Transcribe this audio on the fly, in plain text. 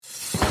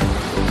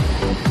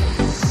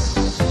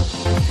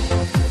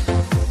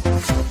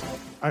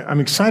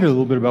I'm excited a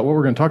little bit about what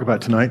we're going to talk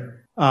about tonight.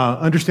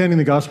 Understanding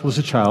the gospel as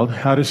a child,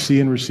 how to see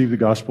and receive the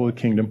gospel of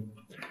the kingdom.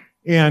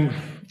 And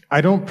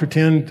I don't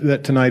pretend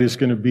that tonight is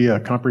going to be a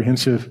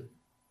comprehensive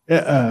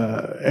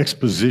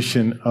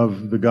exposition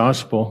of the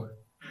gospel,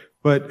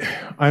 but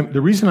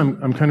the reason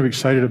I'm kind of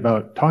excited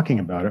about talking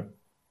about it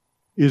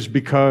is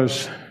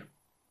because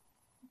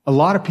a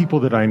lot of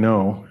people that I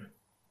know,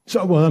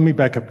 let me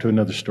back up to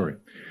another story.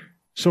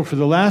 So for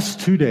the last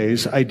 2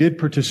 days, I did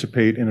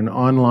participate in an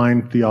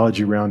online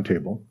theology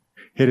roundtable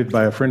headed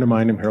by a friend of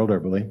mine named Harold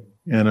Eberle,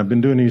 and I've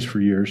been doing these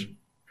for years.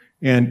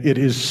 And it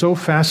is so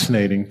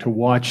fascinating to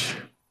watch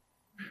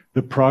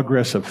the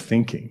progress of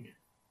thinking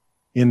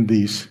in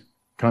these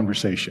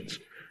conversations.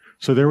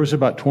 So there was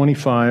about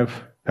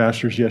 25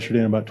 pastors yesterday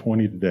and about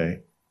 20 today.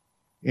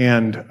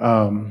 And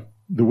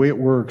the way it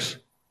works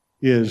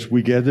is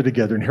we gather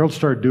together, and Harold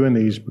started doing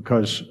these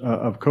because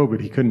of COVID.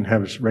 He couldn't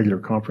have his regular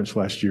conference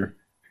last year.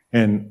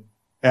 And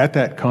at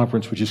that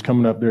conference, which is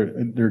coming up,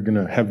 they're going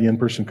to have the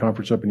in-person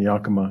conference up in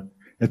Yakima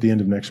at the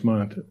end of next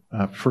month,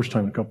 first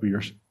time in a couple of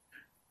years.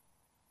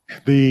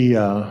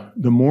 The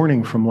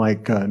morning from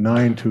like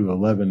 9 to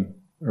 11,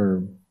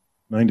 or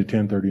 9 to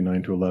 10:30,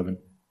 9 to 11,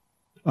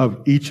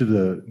 of each of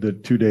the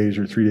 2 days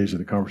or 3 days of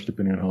the conference,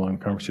 depending on how long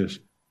the conference is,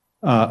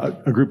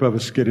 a group of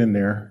us get in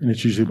there, and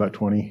it's usually about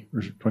 20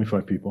 or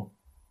 25 people.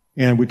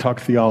 And we talk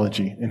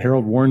theology. And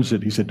Harold warns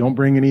it. He said, don't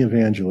bring any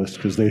evangelists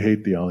because they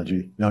hate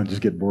theology. They'll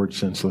just get bored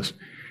senseless.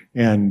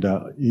 And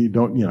you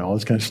don't, all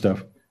this kind of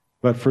stuff.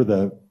 But for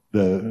the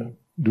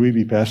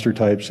dweeby pastor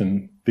types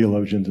and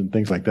theologians and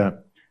things like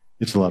that,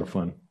 it's a lot of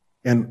fun.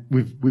 And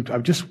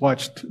I've just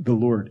watched the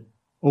Lord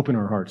open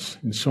our hearts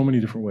in so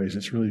many different ways.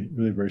 It's really,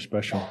 really very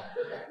special.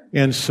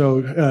 And so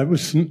it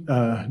was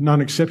not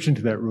an exception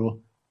to that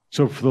rule.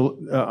 So for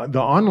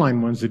the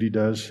online ones that he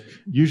does,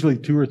 usually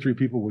 2 or 3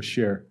 people will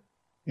share.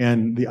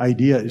 And the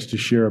idea is to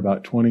share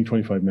about 20,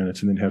 25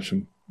 minutes and then have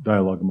some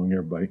dialogue among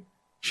everybody,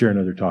 share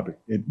another topic.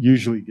 It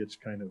usually gets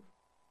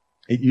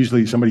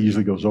somebody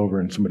usually goes over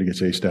and somebody gets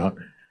aced out.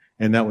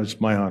 And that was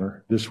my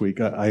honor this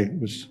week. I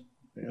was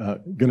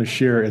going to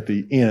share at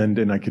the end,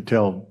 and I could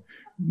tell,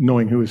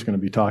 knowing who was going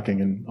to be talking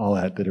and all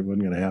that it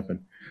wasn't going to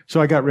happen.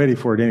 So I got ready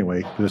for it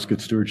anyway, for this good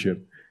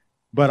stewardship.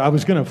 But I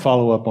was going to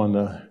follow up on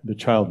the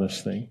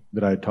childless thing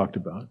that I had talked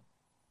about.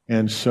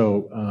 And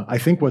so I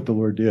think what the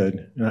Lord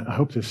did, and I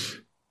hope this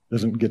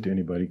doesn't get to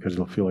anybody because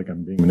it'll feel like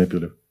I'm being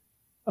manipulative.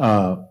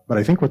 But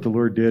I think what the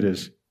Lord did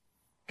is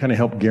kind of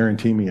help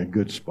guarantee me a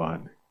good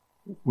spot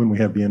when we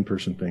have the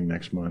in-person thing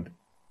next month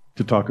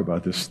to talk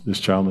about this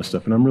childless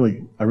stuff. And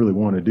I really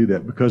want to do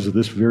that because of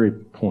this very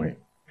point.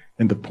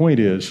 And the point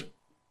is,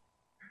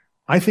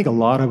 I think a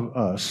lot of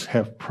us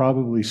have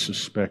probably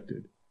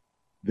suspected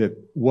that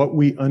what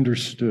we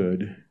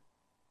understood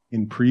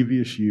in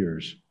previous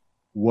years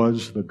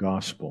was the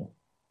gospel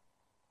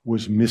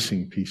was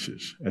missing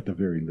pieces at the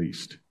very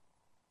least.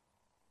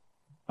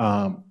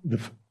 A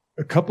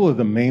couple of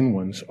the main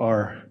ones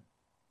are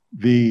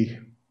the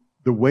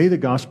way the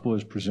gospel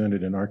is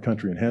presented in our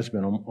country, and has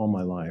been all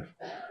my life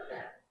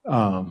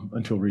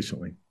until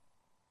recently,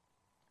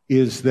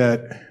 is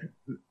that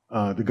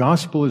the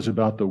gospel is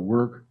about the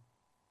work,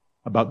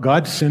 about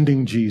God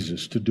sending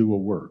Jesus to do a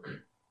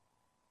work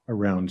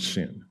around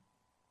sin.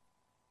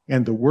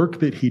 And the work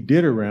that he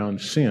did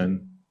around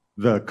sin,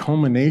 the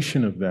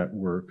culmination of that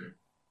work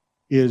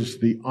is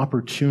the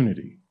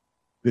opportunity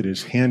that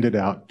is handed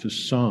out to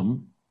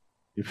some,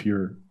 if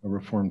you're a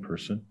Reformed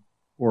person,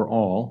 or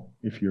all,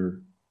 if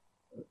you're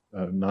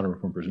not a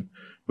Reformed person.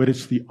 But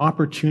it's the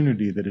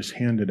opportunity that is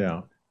handed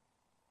out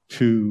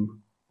to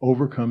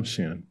overcome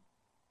sin,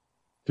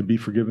 to be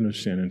forgiven of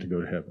sin, and to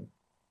go to heaven.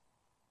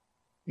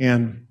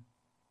 And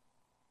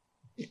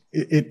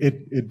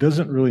it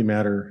doesn't really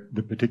matter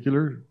the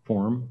particular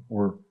form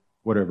or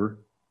whatever.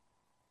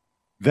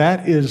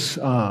 That is,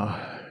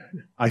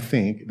 I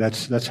think,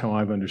 that's how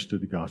I've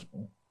understood the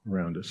gospel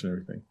around us and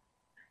everything.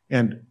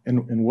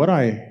 And what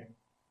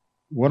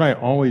I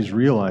always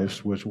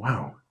realized was,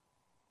 wow,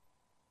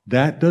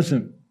 that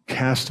doesn't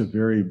cast a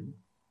very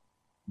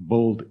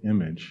bold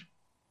image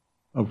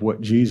of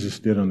what Jesus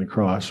did on the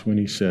cross when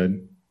he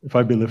said, if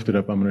I be lifted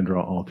up, I'm going to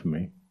draw all to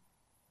me.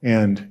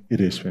 And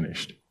it is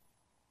finished.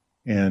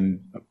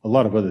 And a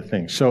lot of other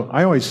things. So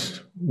I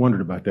always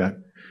wondered about that.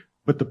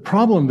 But the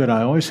problem that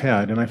I always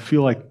had, and I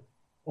feel like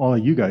all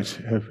of you guys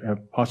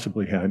have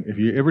possibly had, if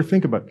you ever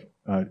think about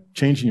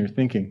changing your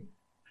thinking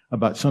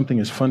about something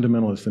as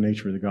fundamental as the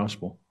nature of the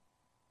gospel,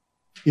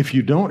 if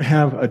you don't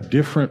have a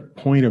different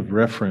point of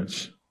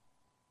reference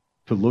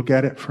to look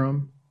at it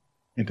from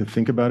and to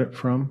think about it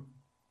from,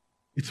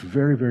 it's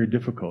very, very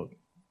difficult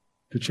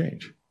to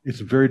change. It's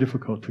very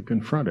difficult to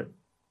confront it.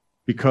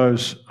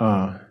 Because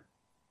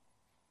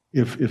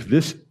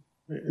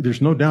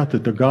there's no doubt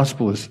that the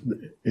gospel is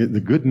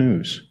the good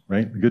news,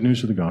 right? The good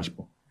news of the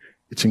gospel.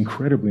 It's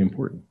incredibly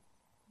important.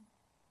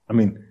 I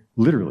mean,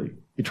 literally,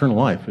 eternal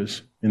life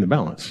is in the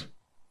balance.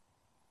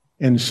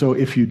 And so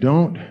if you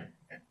don't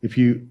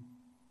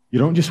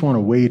just want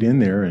to wade in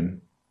there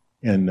and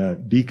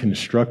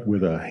deconstruct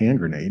with a hand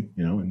grenade,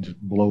 and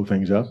just blow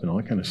things up and all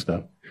that kind of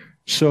stuff.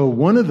 So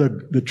one of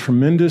the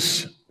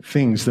tremendous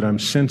things that I'm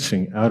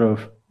sensing out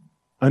of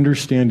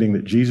understanding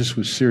that Jesus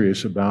was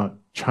serious about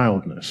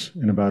childness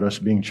and about us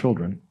being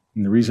children,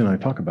 and the reason I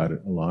talk about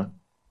it a lot,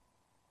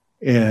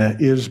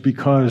 is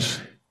because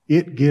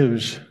it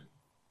gives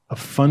a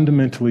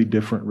fundamentally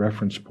different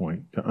reference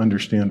point to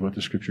understand what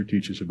the Scripture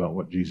teaches about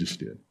what Jesus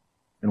did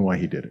and why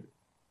he did it.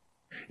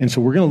 And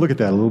so we're going to look at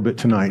that a little bit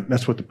tonight.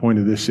 That's what the point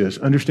of this is,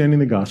 understanding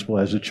the gospel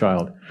as a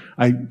child.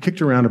 I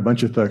kicked around a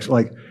bunch of thugs,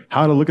 like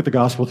how to look at the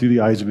gospel through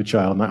the eyes of a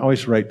child. And I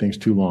always write things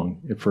too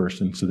long at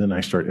first, and so then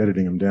I start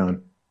editing them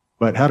down.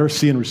 But how to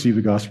see and receive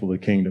the gospel of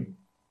the kingdom.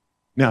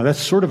 Now, that's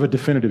sort of a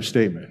definitive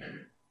statement.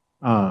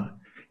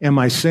 Am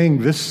I saying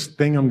this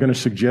thing I'm going to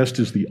suggest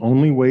is the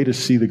only way to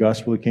see the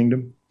gospel of the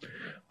kingdom?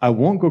 I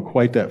won't go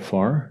quite that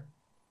far,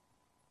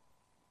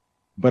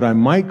 but I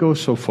might go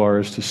so far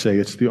as to say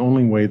it's the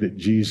only way that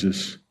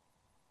Jesus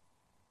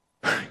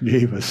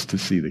gave us to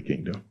see the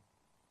kingdom,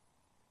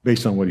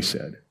 based on what he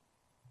said.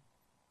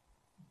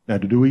 Now,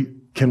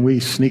 can we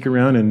sneak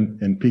around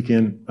and peek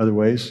in other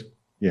ways?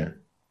 Yeah.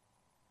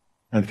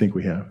 I think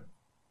we have.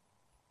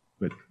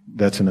 But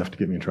that's enough to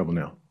get me in trouble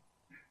now.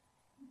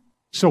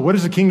 So what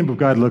does the kingdom of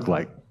God look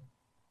like?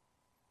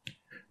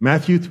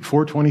 Matthew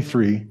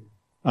 4:23,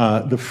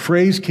 the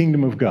phrase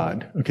kingdom of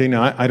God. Okay,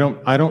 now I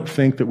don't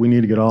think that we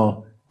need to get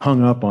all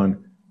hung up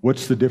on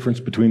what's the difference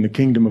between the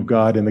kingdom of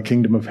God and the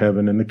kingdom of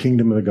heaven and the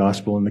kingdom of the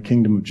gospel and the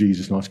kingdom of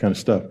Jesus and all this kind of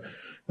stuff.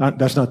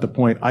 That's not the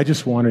point. I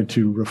just wanted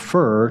to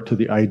refer to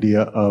the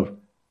idea of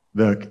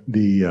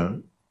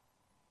the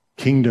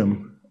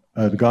kingdom,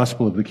 the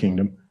gospel of the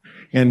kingdom.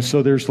 And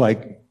so there's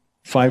like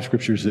 5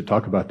 scriptures that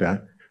talk about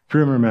that.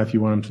 3 of them are Matthew,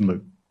 1 of them's in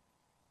Luke.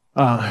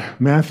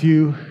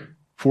 Matthew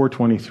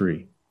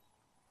 4:23.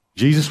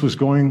 Jesus was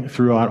going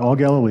throughout all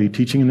Galilee,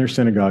 teaching in their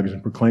synagogues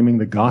and proclaiming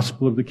the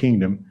gospel of the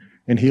kingdom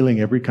and healing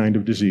every kind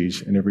of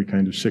disease and every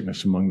kind of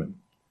sickness among them.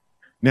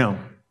 Now,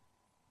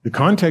 the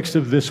context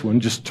of this one,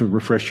 just to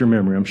refresh your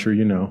memory, I'm sure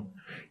you know,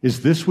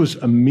 is this was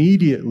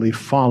immediately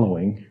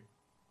following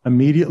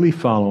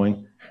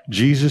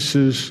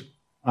Jesus'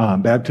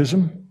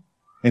 baptism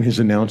and his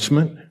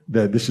announcement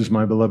that this is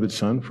my beloved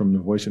Son from the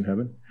voice in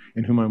heaven,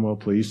 in whom I'm well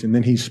pleased. And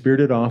then he's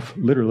spirited off,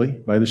 literally,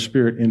 by the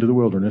Spirit into the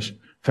wilderness,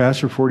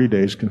 fasts for 40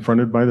 days,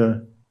 confronted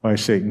by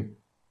Satan,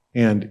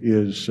 and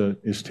is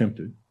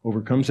tempted,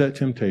 overcomes that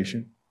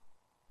temptation.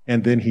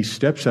 And then he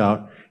steps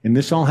out, and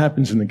this all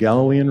happens in the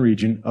Galilean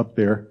region up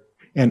there.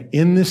 And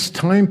in this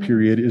time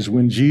period is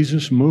when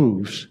Jesus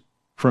moves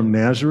from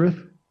Nazareth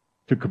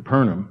to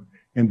Capernaum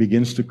and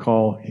begins to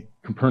call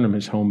Capernaum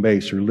his home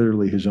base, or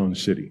literally his own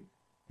city.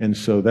 And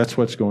so that's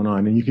what's going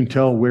on. And you can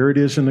tell where it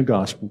is in the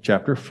gospel,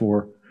 chapter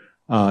 4.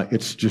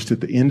 It's just at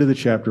the end of the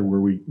chapter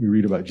where we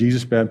read about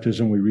Jesus'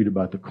 baptism. We read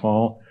about the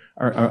call,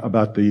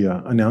 about the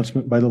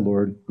announcement by the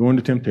Lord, going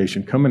to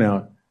temptation, coming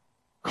out,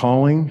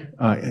 calling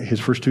his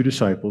first 2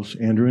 disciples,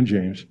 Andrew and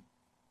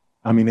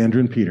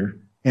Peter,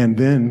 and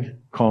then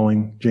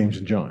calling James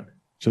and John.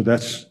 So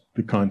that's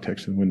the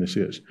context of when this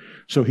is.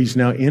 So he's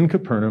now in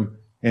Capernaum,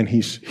 and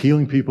he's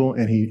healing people,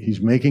 and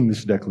he's making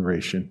this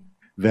declaration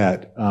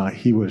that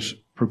he was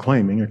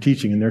proclaiming or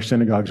teaching in their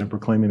synagogues and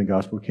proclaiming the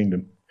gospel of the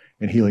kingdom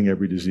and healing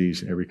every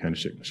disease and every kind of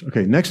sickness.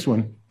 Okay, next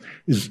one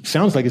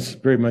sounds like it's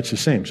very much the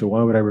same. So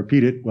why would I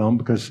repeat it? Well,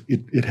 because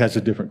it has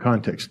a different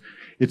context.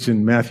 It's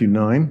in Matthew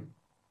 9.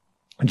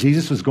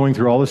 Jesus was going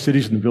through all the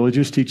cities and the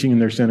villages, teaching in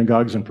their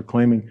synagogues and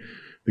proclaiming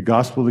the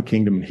gospel of the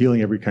kingdom and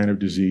healing every kind of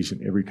disease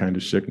and every kind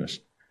of sickness.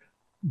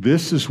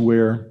 This is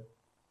where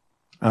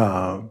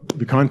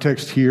the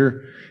context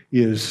here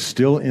is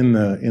still in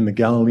the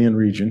Galilean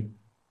region,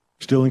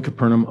 still in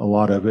Capernaum, a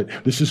lot of it.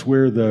 This is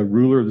where the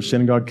ruler of the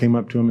synagogue came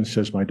up to him and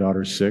says, "My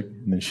daughter is sick,"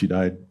 and then she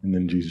died, and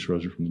then Jesus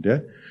rose her from the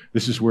dead.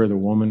 This is where the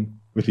woman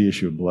with the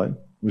issue of blood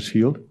was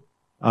healed.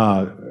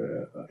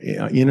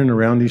 In and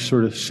around these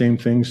sort of same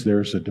things,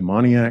 there's a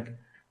demoniac.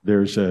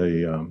 There's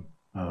there's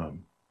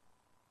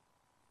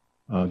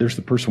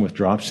the person with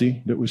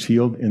dropsy that was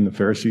healed in the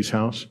Pharisee's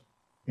house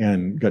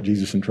and got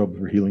Jesus in trouble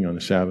for healing on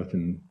the Sabbath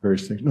and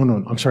various things. No,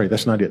 I'm sorry,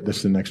 that's not it.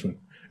 That's the next one.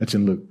 That's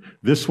in Luke.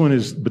 This one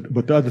is,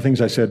 but the other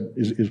things I said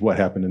is what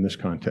happened in this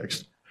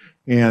context.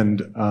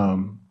 And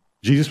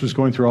Jesus was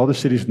going through all the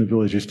cities and the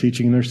villages,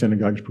 teaching in their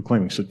synagogues,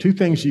 proclaiming. So 2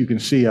 things you can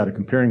see out of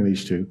comparing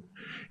these 2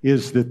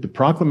 is that the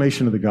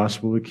proclamation of the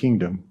gospel of the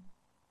kingdom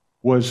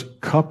was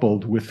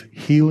coupled with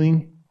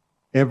healing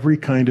every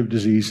kind of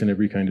disease and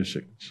every kind of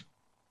sickness.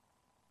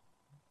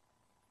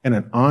 And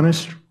an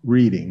honest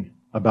reading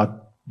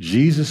about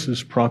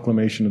Jesus'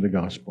 proclamation of the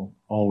gospel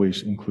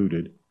always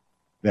included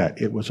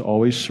that it was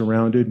always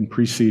surrounded and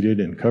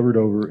preceded and covered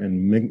over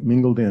and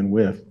mingled in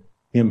with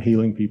him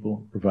healing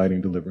people,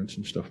 providing deliverance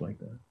and stuff like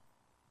that.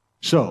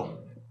 So,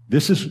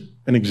 this is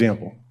an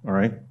example, all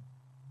right?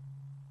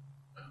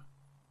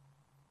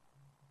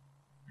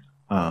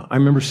 I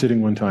remember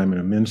sitting one time in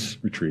a men's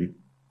retreat,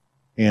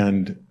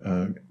 and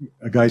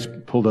a guy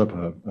pulled up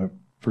a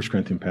 1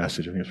 Corinthians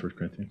passage, I think it's 1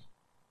 Corinthians,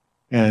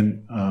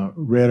 and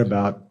read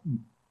about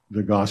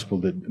the gospel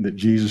that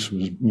Jesus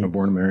was,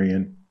 born of Mary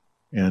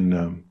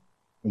and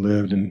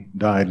lived and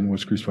died and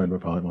was crucified by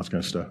Pilate and all this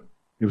kind of stuff.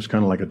 It was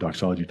kind of like a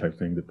doxology type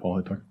thing that Paul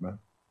had talked about.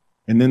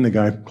 And then the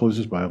guy closed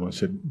his Bible and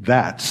said,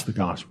 that's the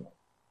gospel.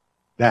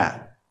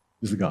 That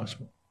is the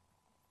gospel.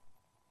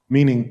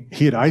 Meaning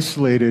he had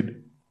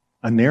isolated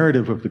a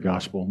narrative of the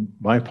gospel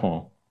by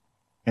Paul,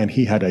 and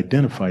he had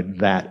identified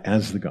that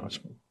as the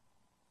gospel.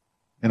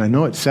 And I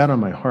know it sat on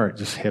my heart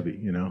just heavy,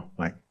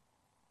 like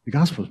the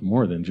gospel is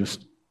more than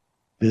just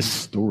this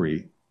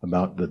story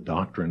about the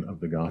doctrine of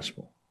the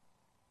gospel.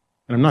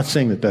 And I'm not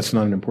saying that that's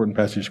not an important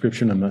passage of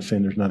Scripture, and I'm not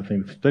saying there's not a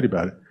thing to study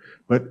about it,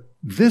 but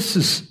this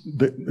is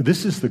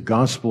the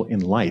gospel in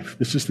life.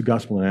 This is the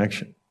gospel in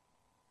action.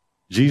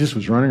 Jesus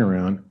was running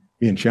around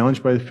being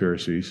challenged by the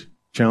Pharisees,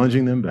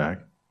 challenging them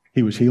back.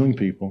 He was healing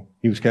people.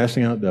 He was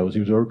casting out devils. He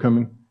was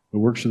overcoming the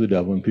works of the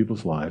devil in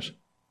people's lives.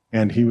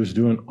 And he was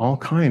doing all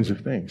kinds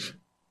of things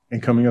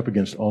and coming up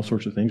against all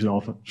sorts of things, and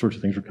all sorts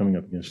of things were coming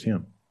up against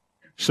him.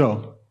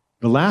 So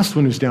the last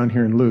one is down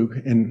here in Luke,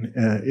 and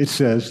it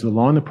says, the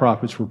law and the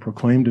prophets were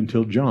proclaimed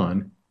until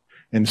John,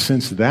 and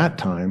since that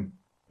time,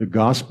 the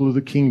gospel of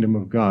the kingdom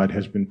of God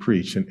has been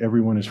preached, and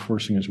everyone is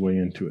forcing his way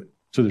into it.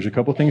 So there's a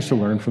couple things to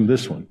learn from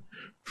this one.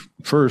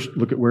 First,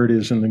 look at where it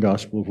is in the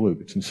Gospel of Luke.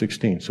 It's in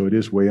 16, so it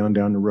is way on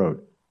down the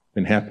road.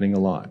 Been happening a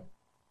lot.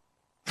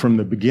 From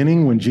the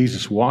beginning, when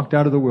Jesus walked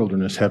out of the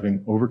wilderness,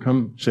 having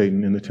overcome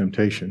Satan in the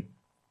temptation,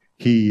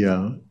 he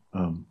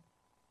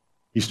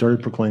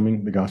started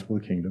proclaiming the gospel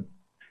of the kingdom.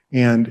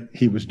 And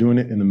he was doing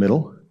it in the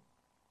middle,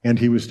 and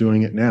he was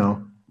doing it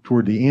now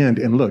toward the end.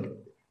 And look,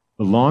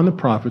 the law and the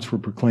prophets were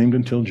proclaimed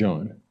until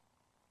John.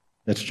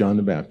 That's John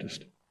the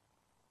Baptist.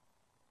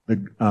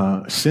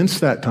 Since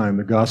that time,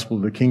 the gospel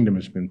of the kingdom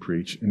has been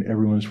preached, and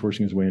everyone's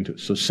forcing his way into it.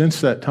 So since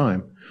that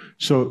time,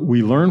 so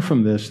we learn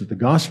from this that the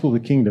gospel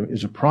of the kingdom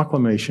is a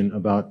proclamation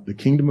about the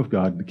kingdom of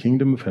God, the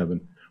kingdom of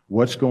heaven,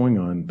 what's going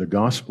on, the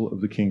gospel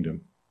of the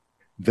kingdom,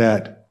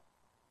 that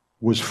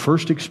was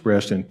first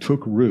expressed and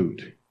took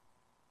root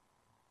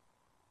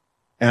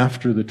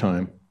after the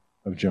time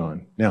of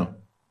John. Now,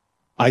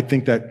 I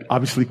think that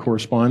obviously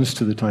corresponds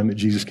to the time that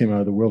Jesus came out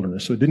of the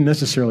wilderness. So it didn't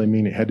necessarily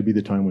mean it had to be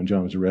the time when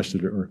John was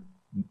arrested or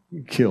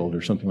killed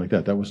or something like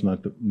that. That was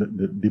not the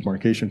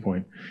demarcation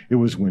point. It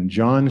was when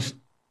John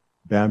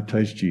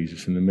baptized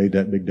Jesus and then made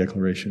that big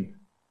declaration,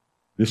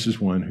 this is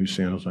one whose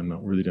sandals I'm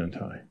not worthy to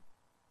untie.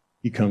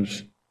 He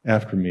comes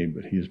after me,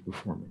 but he is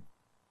before me.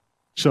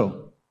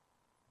 So,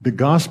 the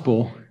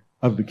gospel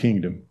of the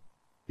kingdom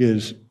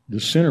is the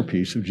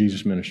centerpiece of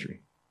Jesus'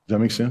 ministry. Does that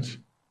make sense?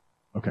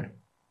 Okay.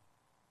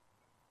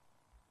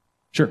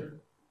 Sure.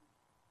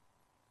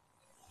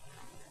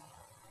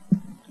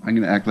 I'm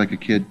going to act like a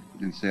kid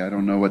and say I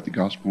don't know what the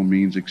gospel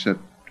means, except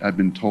I've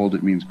been told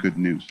it means good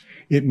news.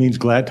 It means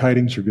glad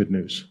tidings or good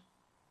news.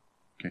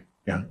 Okay.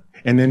 Yeah.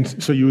 And then,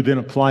 so you would then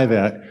apply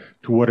that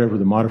to whatever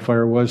the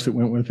modifier was that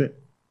went with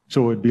it.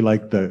 So it would be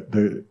like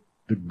the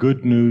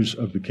good news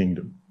of the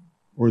kingdom,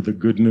 or the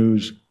good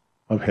news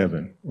of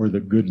heaven, or the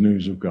good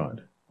news of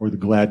God, or the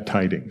glad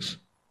tidings.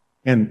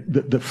 And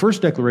the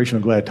first declaration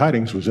of glad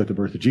tidings was at the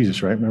birth of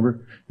Jesus, right?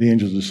 Remember? The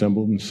angels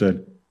assembled and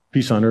said,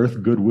 peace on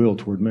earth, goodwill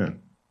toward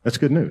men. That's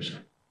good news.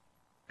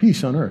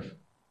 Peace on earth,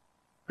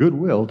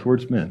 goodwill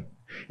towards men.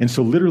 And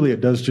so literally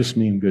it does just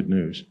mean good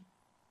news.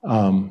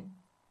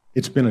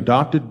 It's been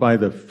adopted by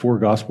the four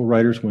gospel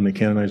writers. When they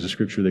canonized the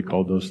scripture, they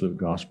called those the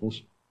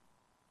gospels.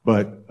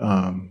 But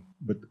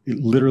it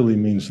literally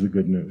means the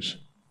good news.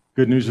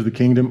 Good news of the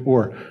kingdom,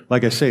 or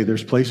like I say,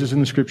 there's places in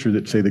the scripture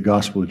that say the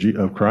gospel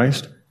of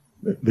Christ,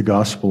 the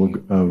gospel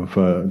of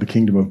the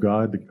kingdom of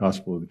God, the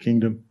gospel of the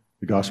kingdom,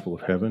 the gospel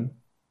of heaven,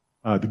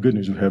 the good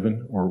news of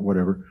heaven, or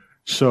whatever.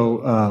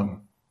 So,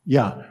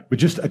 but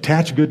just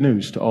attach good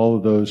news to all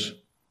of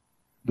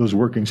those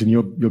workings, and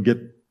you'll get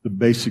the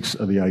basics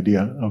of the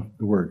idea of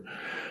the word.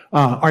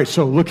 All right,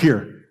 so look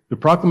here. The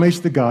proclamation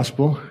of the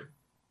gospel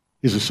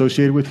is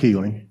associated with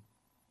healing,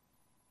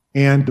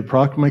 and the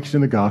proclamation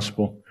of the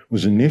gospel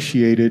was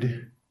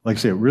initiated, like I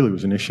say, it really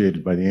was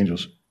initiated by the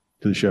angels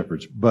to the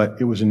shepherds, but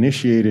it was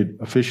initiated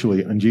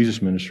officially on Jesus'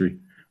 ministry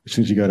as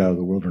soon as he got out of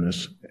the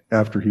wilderness,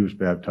 after he was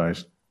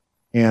baptized.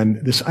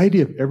 And this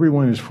idea of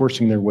everyone is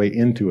forcing their way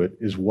into it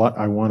is what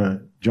I want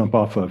to jump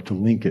off of to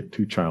link it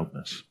to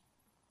childness.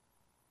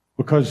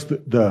 Because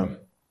the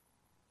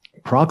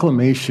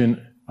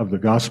proclamation of the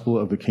gospel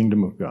of the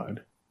kingdom of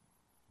God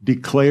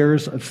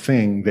declares a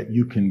thing that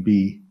you can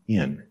be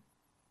in,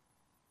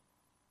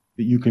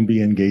 that you can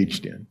be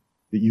engaged in,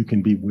 that you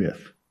can be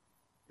with,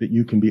 that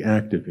you can be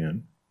active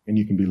in, and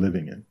you can be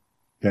living in.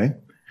 Okay?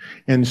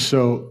 And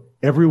so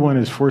everyone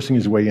is forcing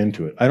his way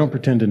into it. I don't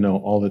pretend to know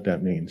all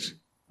that means.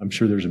 I'm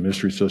sure there's a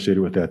mystery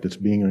associated with that that's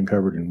being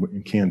uncovered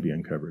and can be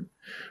uncovered.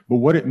 But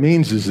what it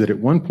means is that at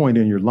one point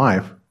in your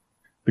life,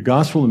 the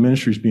gospel and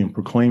ministry is being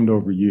proclaimed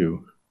over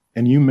you,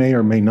 and you may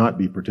or may not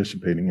be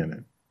participating in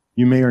it.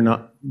 You may or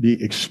not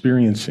be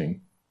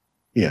experiencing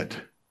it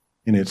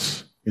in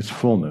its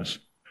fullness.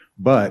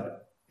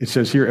 But it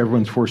says here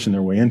everyone's forcing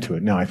their way into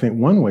it. Now, I think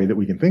one way that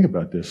we can think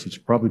about this, it's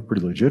probably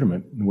pretty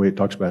legitimate in the way it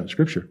talks about it in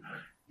Scripture,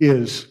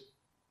 is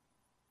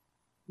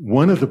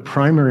one of the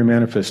primary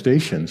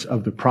manifestations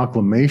of the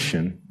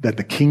proclamation that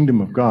the kingdom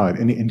of God,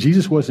 and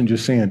Jesus wasn't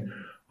just saying,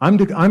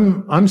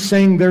 I'm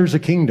saying there's a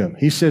kingdom.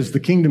 He says the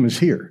kingdom is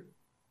here.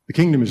 The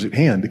kingdom is at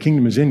hand. The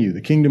kingdom is in you.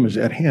 The kingdom is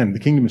at hand. The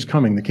kingdom is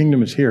coming. The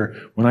kingdom is here.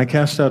 When I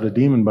cast out a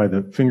demon by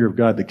the finger of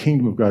God, the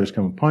kingdom of God has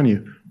come upon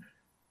you.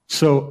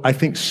 So I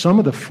think some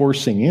of the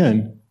forcing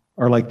in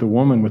are like the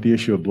woman with the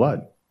issue of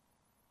blood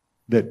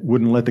that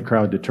wouldn't let the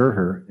crowd deter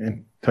her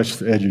and touch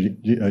the edge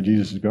of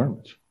Jesus'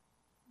 garments.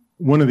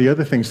 One of the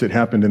other things that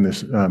happened in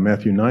this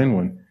Matthew 9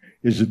 one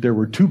is that there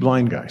were two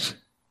blind guys.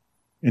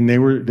 And they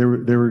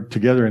were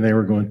together and they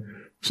were going,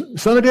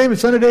 Son of David,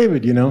 Son of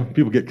David, you know.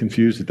 People get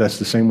confused that that's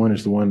the same one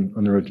as the one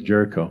on the road to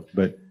Jericho.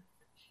 But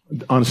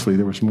honestly,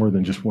 there was more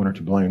than just one or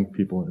two blind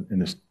people in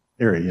this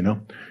area, you know.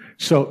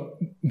 So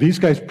these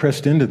guys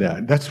pressed into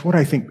that. That's what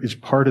I think is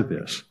part of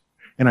this.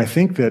 And I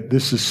think that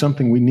this is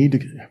something we need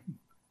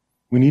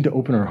to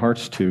open our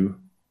hearts to.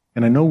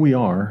 And I know we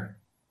are.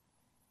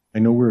 I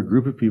know we're a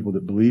group of people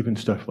that believe in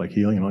stuff like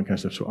healing and all that kind of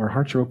stuff. So our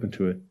hearts are open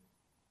to it.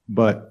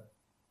 But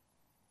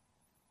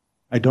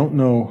I don't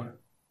know,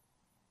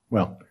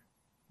 well,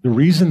 the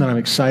reason that I'm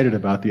excited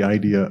about the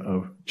idea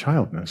of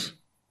childness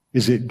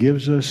is it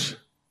gives us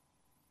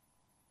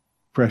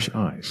fresh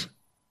eyes.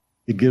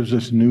 It gives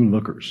us new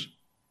lookers,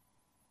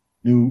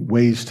 new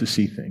ways to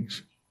see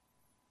things,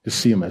 to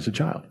see them as a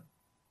child.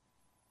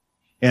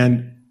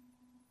 And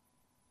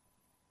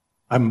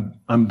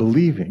I'm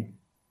believing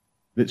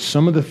that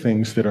some of the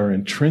things that are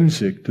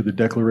intrinsic to the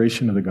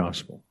declaration of the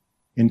gospel,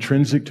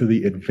 intrinsic to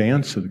the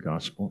advance of the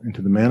gospel, and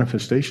to the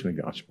manifestation of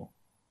the gospel,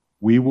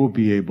 we will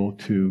be able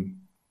to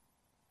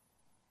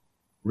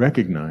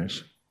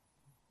recognize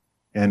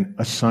and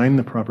assign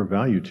the proper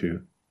value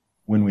to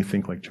when we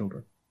think like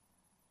children,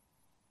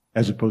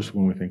 as opposed to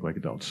when we think like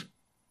adults.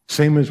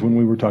 Same as when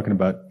we were talking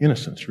about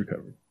innocence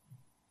recovery.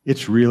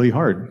 It's really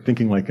hard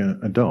thinking like an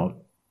adult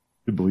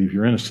to believe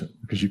you're innocent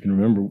because you can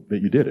remember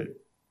that you did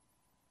it.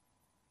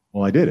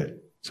 Well, I did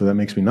it, so that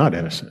makes me not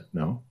innocent.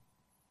 No,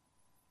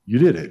 you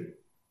did it,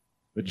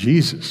 but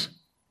Jesus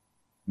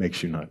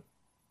makes you not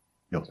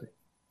guilty.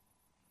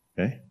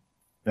 Okay?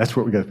 That's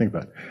what we got to think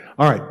about.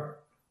 All right.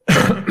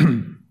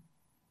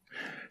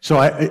 So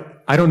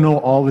I don't know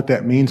all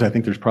that means. I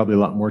think there's probably a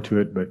lot more to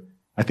it, but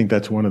I think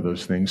that's one of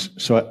those things.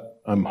 So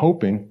I'm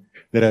hoping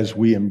that as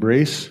we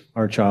embrace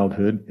our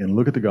childhood and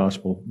look at the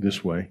gospel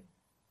this way,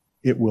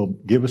 it will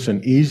give us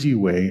an easy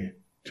way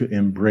to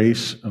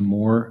embrace a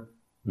more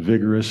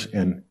vigorous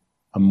and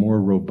a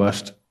more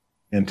robust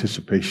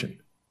anticipation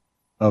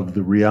of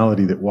the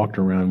reality that walked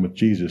around with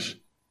Jesus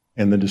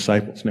and the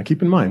disciples. Now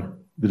keep in mind,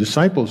 the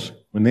disciples,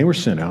 when they were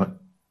sent out,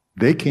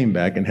 they came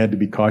back and had to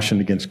be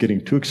cautioned against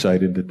getting too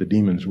excited that the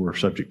demons were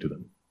subject to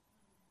them.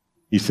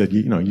 He said,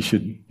 you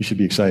should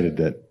be excited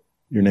that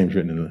your name's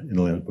written in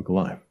the Lamb's Book of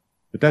Life.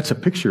 But that's a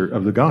picture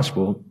of the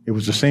gospel. It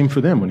was the same for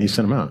them when he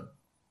sent them out.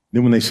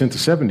 Then when they sent the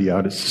 70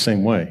 out, it's the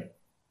same way.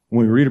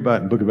 When we read about it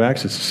in the book of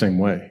Acts, it's the same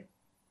way.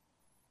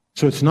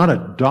 So it's not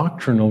a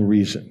doctrinal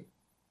reason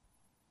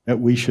that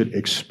we should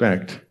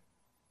expect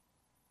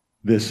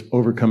this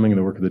overcoming of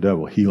the work of the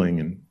devil, healing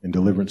and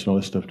deliverance and all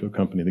this stuff to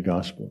accompany the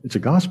gospel. It's a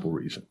gospel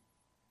reason.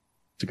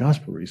 It's a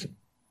gospel reason.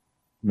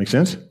 Make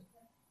sense?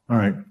 All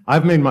right.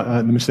 I've made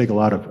the mistake a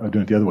lot of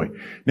doing it the other way.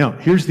 Now,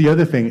 here's the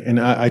other thing, and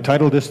I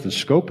titled this The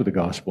Scope of the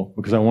Gospel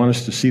because I want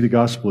us to see the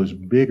gospel as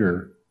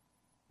bigger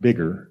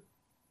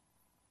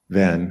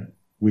than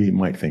we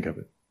might think of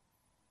it.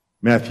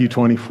 Matthew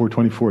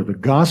 24:24, the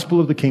gospel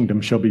of the kingdom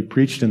shall be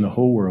preached in the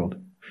whole world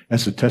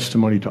as a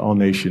testimony to all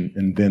nations,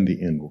 and then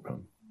the end will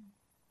come.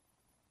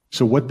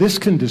 So what this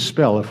can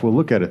dispel, if we'll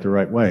look at it the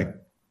right way,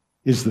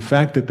 is the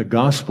fact that the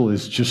gospel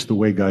is just the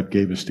way God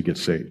gave us to get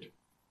saved.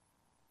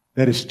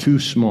 That is too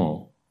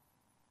small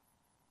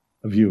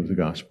a view of the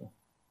gospel.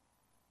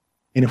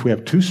 And if we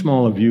have too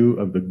small a view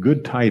of the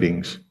good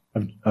tidings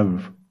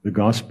of the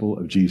gospel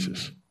of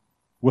Jesus,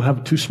 we'll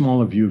have too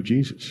small a view of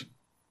Jesus.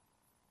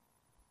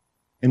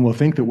 And we'll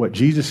think that what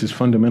Jesus has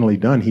fundamentally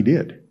done, he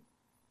did.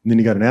 And then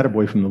he got an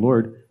attaboy from the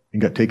Lord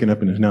and got taken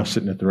up and is now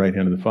sitting at the right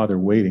hand of the Father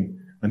waiting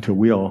until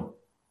we all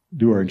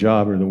do our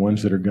job, or the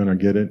ones that are going to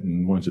get it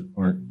and the ones that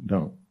aren't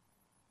don't.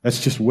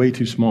 That's just way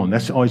too small. And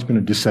that's always been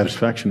a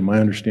dissatisfaction in my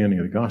understanding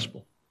of the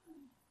gospel.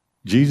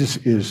 Jesus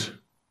is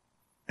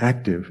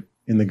active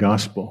in the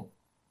gospel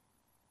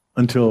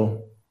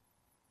until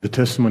the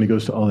testimony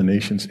goes to all the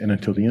nations and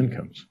until the end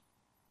comes.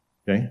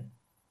 Okay?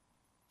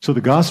 So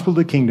the gospel of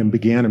the kingdom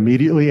began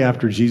immediately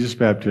after Jesus'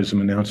 baptism,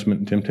 announcement,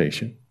 and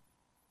temptation.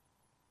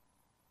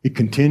 It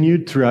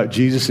continued throughout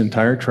Jesus'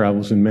 entire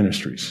travels and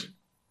ministries.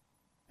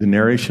 The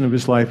narration of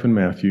his life in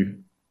Matthew,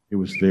 it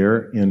was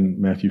there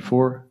in Matthew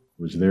 4,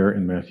 it was there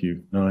in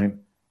Matthew 9,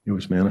 it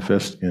was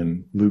manifest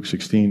in Luke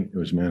 16, it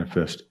was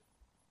manifest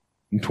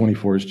in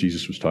 24 as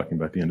Jesus was talking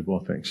about the end of all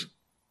things.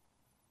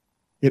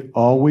 It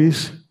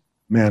always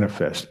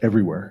manifests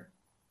everywhere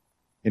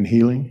in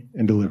healing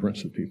and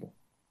deliverance of people.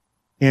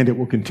 And it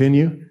will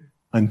continue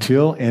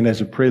until and as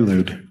a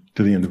prelude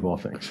to the end of all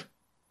things.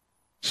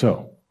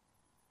 So,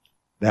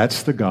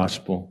 that's the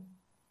gospel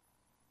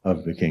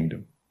of the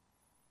kingdom.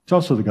 It's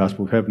also the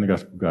gospel of heaven, the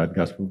gospel of God, the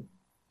gospel of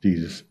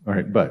Jesus. All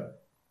right,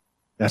 but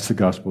that's the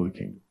gospel of the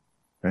kingdom.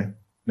 Okay?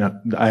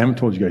 Now, I haven't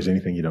told you guys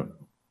anything you don't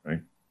know,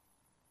 right?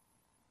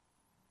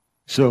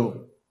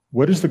 So,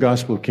 what is the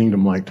gospel of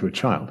kingdom like to a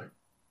child?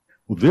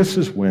 Well, this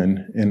is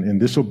when, and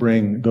this will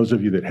bring those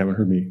of you that haven't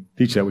heard me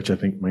teach that, which I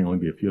think might only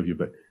be a few of you,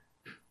 but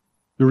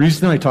the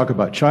reason I talk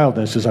about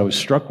childness is I was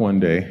struck one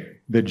day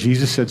that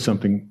Jesus said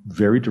something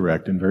very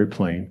direct and very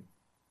plain,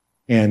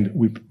 and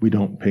we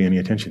don't pay any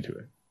attention to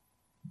it.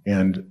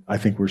 And I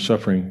think we're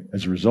suffering,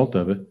 as a result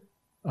of it,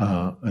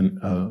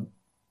 a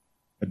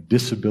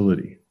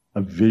disability,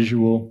 a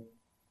visual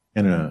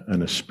and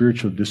a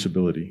spiritual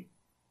disability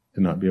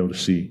to not be able to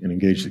see and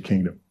engage the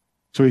kingdom.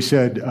 So he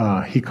said,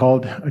 he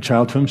called a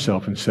child to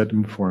himself and set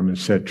him before him and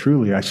said,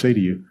 "Truly, I say to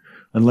you,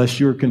 unless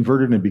you are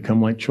converted and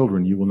become like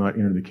children, you will not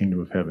enter the kingdom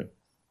of heaven.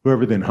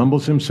 Whoever then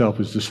humbles himself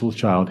as this little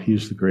child, he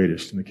is the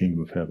greatest in the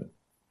kingdom of heaven."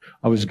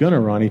 I was going to,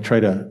 Ronnie, try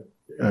to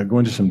go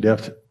into some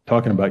depth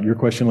talking about your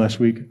question last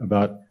week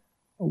about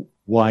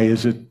why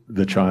is it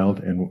the child,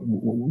 and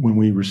when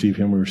we receive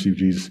him, we receive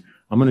Jesus.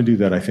 I'm going to do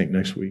that, I think,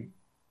 next week,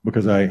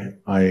 because I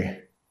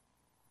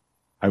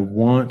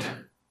want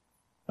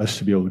us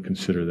to be able to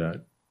consider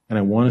that, and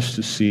I want us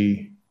to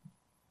see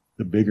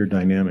the bigger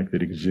dynamic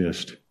that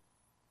exists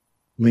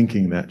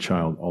linking that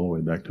child all the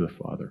way back to the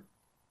Father.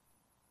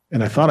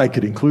 And I thought I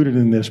could include it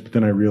in this, but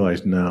then I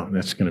realized, no,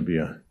 that's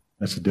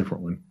a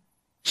different one.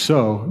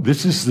 So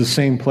this is the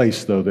same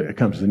place, though, that it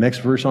comes. The next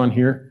verse on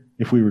here,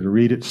 if we were to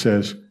read it,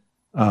 says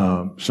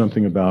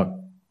something about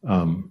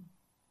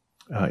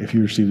if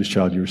you receive this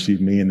child, you receive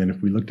me. And then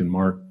if we looked in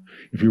Mark,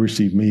 if you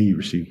receive me, you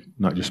receive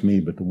not just me,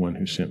 but the one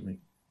who sent me.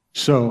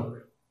 So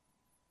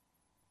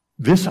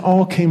this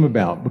all came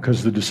about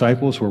because the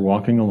disciples were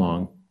walking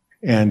along,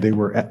 and they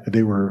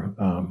were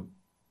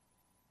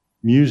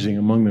musing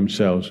among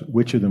themselves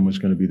which of them was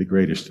going to be the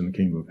greatest in the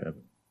kingdom of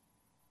heaven.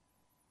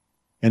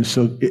 And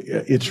so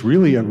it's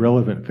really a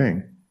relevant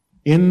thing.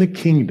 In the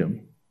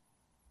kingdom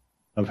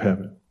of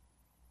heaven,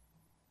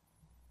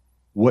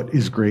 what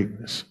is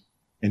greatness?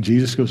 And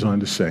Jesus goes on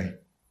to say,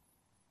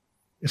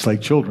 it's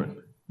like children.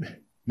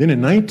 Then in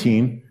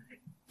 19,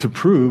 to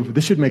prove,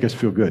 this should make us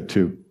feel good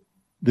too.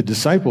 The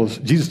disciples,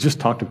 Jesus just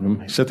talked to them.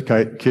 He set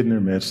the kid in their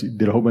midst. He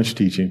did a whole bunch of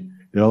teaching,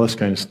 did all this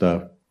kind of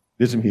stuff,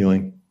 did some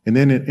healing. And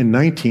then in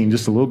 19,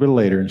 just a little bit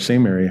later, in the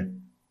same area,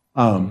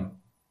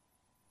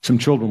 some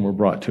children were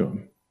brought to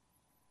him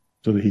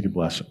so that he could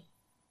bless them.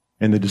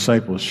 And the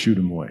disciples shoot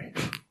him away.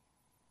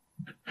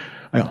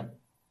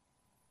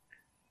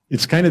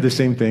 It's kind of the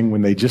same thing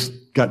when they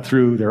just got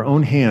through, their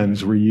own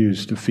hands were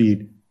used to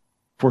feed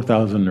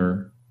 4,000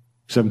 or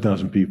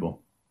 7,000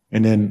 people.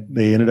 And then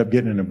they ended up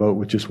getting in a boat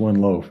with just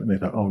one loaf. And they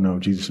thought, oh no,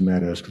 Jesus is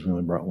mad at us because we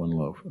only brought one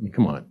loaf. I mean,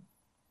 come on.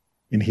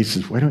 And he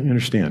says, why don't you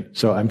understand?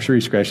 So I'm sure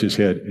he scratched his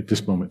head at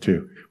this moment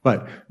too.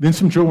 But then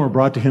some children were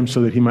brought to him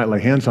so that he might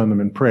lay hands on them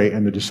and pray,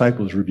 and the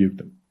disciples rebuked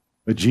them.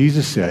 But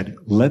Jesus said,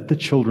 let the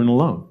children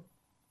alone,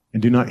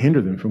 and do not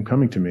hinder them from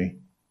coming to me,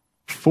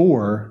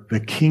 for the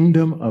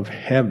kingdom of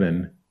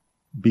heaven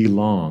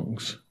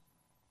belongs.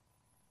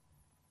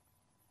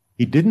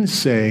 He didn't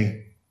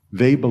say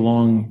they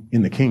belong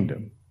in the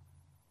kingdom.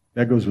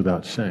 That goes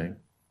without saying.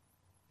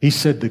 He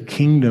said the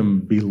kingdom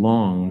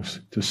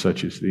belongs to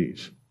such as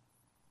these.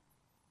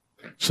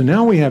 So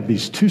now we have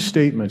these two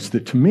statements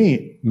that, to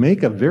me,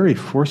 make a very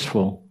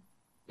forceful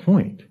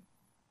point.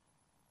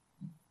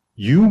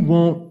 You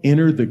won't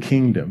enter the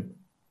kingdom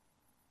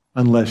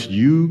unless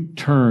you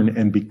turn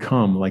and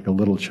become like a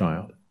little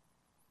child.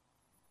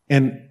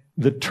 And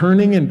the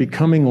turning and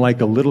becoming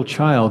like a little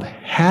child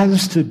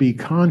has to be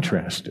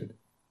contrasted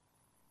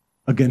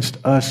against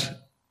us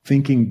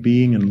thinking,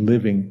 being, and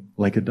living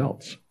like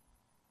adults.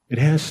 It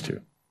has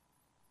to.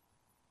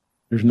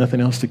 There's nothing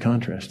else to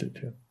contrast it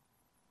to.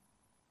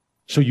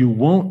 So you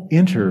won't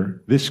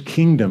enter this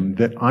kingdom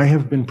that I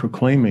have been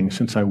proclaiming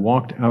since I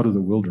walked out of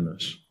the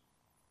wilderness.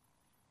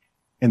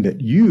 And that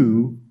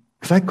you,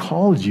 because I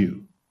called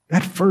you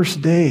that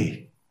first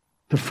day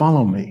to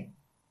follow me.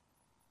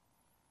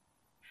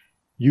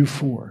 You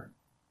four,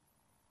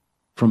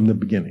 from the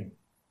beginning.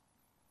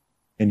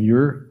 And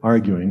you're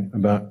arguing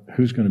about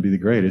who's going to be the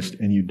greatest,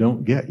 and you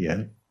don't get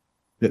yet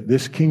that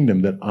this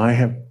kingdom that I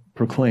have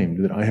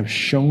proclaimed, that I have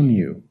shown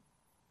you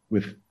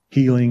with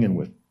healing and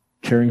with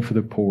caring for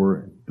the poor,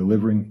 and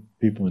delivering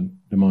people in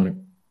demonic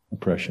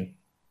oppression,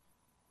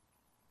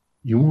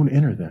 you won't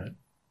enter that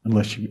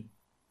unless you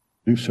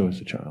do so as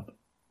a child.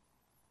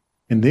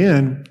 And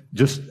then,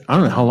 I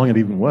don't know how long it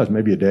even was,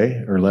 maybe a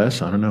day or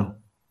less, I don't know.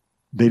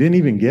 They didn't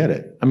even get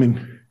it. I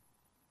mean,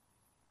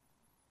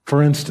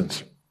 for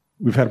instance,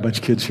 we've had a bunch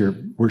of kids here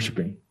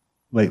worshiping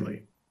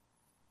lately.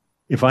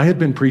 If I had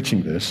been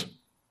preaching this,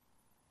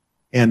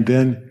 and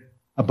then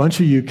a bunch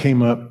of you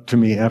came up to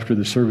me after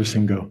the service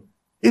and go,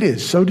 it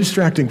is so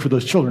distracting for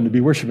those children to be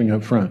worshiping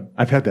up front.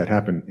 I've had that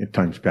happen in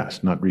times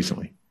past, not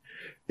recently.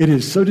 It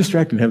is so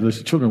distracting to have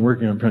those children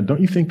working up front.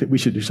 Don't you think that we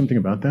should do something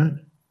about that?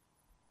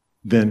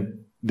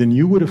 Then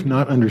you would have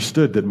not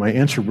understood that my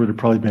answer would have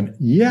probably been,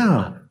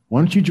 yeah, why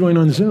don't you join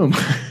on Zoom?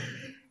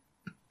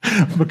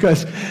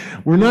 Because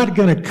we're not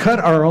going to cut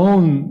our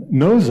own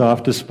nose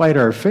off to spite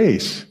our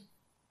face.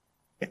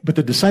 But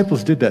the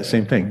disciples did that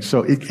same thing.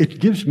 So it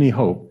gives me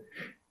hope.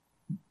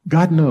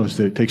 God knows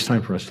that it takes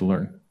time for us to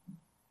learn.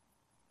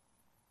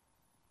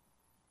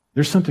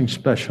 There's something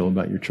special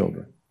about your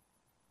children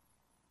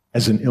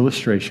as an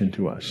illustration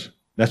to us.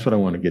 That's what I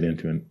want to get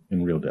into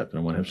in real depth, and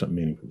I want to have something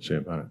meaningful to say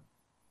about it.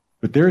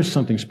 But there is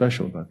something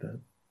special about that.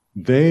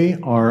 They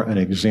are an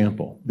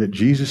example that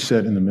Jesus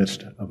set in the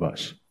midst of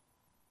us.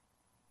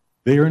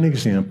 They are an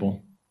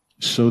example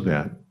so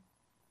that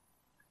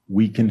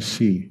we can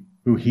see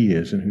who He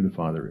is and who the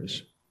Father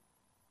is.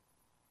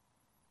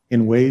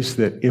 In ways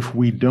that if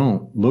we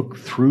don't look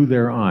through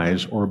their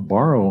eyes or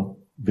borrow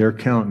their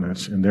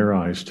countenance and their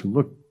eyes to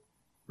look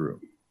through,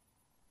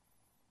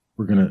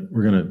 we're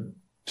gonna,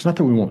 it's not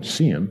that we won't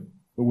see Him,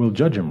 but we'll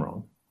judge Him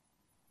wrong.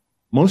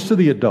 Most of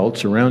the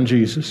adults around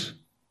Jesus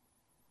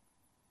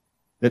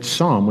that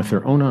saw Him with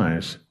their own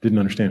eyes didn't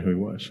understand who He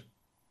was.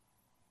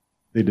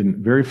 They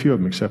didn't. Very few of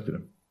them accepted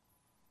Him.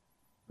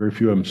 Very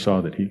few of them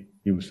saw that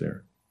He was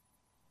there.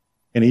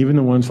 And even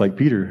the ones like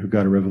Peter who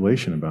got a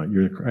revelation about,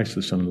 you're the Christ,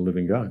 the Son of the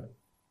living God,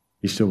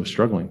 he still was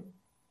struggling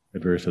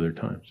at various other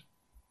times.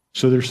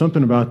 So there's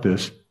something about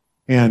this.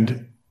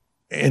 And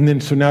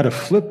then, so now to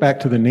flip back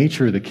to the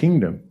nature of the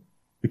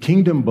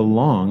kingdom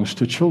belongs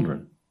to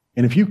children.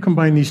 And if you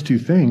combine these two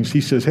things, he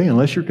says, hey,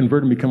 unless you're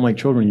converted and become like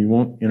children, you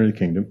won't enter the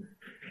kingdom.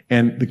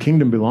 And the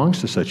kingdom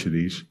belongs to such of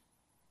these.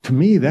 To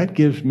me, that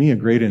gives me a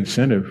great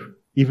incentive,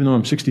 even though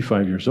I'm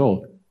 65 years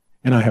old,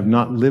 and I have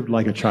not lived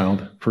like a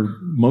child for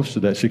most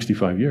of that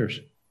 65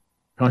 years,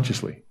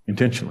 consciously,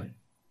 intentionally.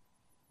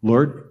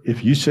 Lord,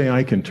 if you say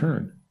I can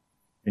turn,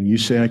 and you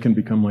say I can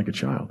become like a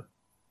child,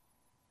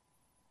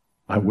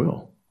 I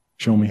will.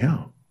 Show me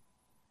how.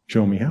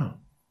 Show me how.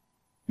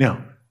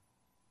 Now,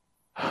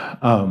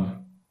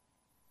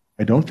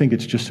 I don't think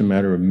it's just a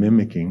matter of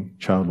mimicking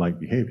childlike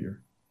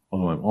behavior,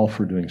 although I'm all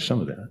for doing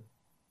some of that.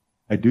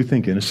 I do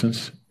think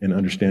innocence and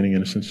understanding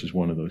innocence is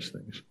one of those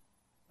things.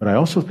 But I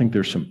also think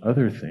there's some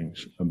other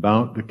things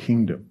about the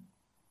kingdom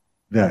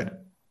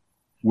that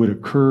would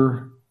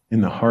occur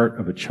in the heart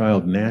of a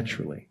child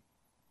naturally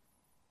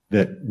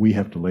that we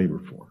have to labor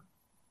for.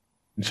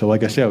 And so,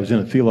 like I said, I was in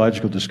a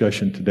theological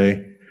discussion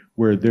today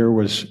where there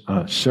was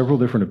several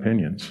different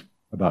opinions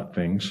about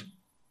things,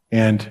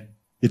 and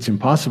it's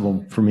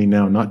impossible for me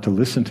now not to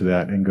listen to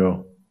that and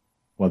go,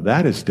 well,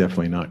 that is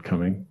definitely not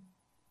coming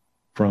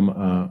from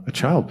a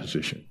child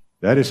position.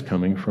 That is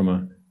coming from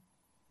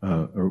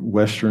a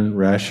Western,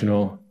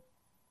 rational,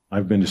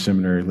 I've been to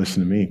seminary,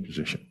 listen to me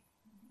position.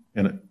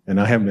 And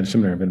I haven't been to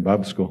seminary, I've been in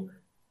Bible school,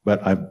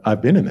 but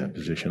I've been in that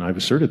position. I've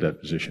asserted that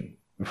position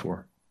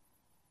before.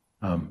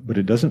 But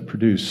it doesn't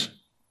produce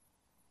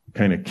the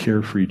kind of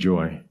carefree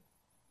joy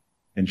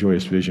and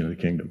joyous vision of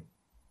the kingdom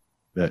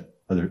that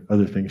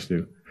other things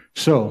do.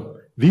 So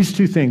these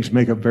two things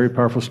make a very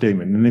powerful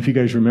statement. And if you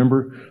guys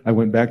remember, I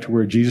went back to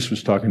where Jesus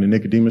was talking to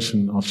Nicodemus,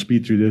 and I'll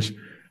speed through this.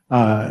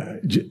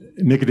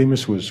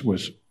 Nicodemus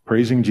was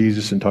praising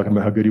Jesus and talking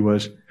about how good he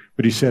was,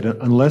 but he said,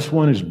 unless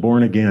one is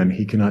born again,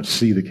 he cannot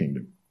see the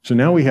kingdom. So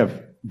now we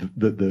have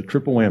the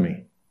triple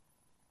whammy.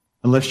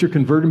 Unless you're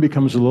converted and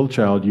becomes a little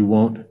child, you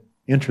won't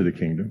enter the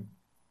kingdom.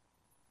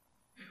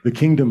 The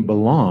kingdom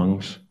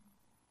belongs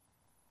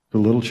to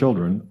little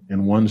children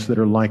and ones that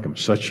are like them,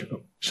 such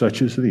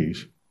as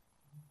these.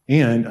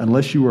 And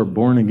unless you are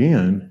born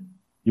again,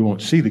 you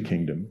won't see the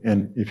kingdom.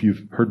 And if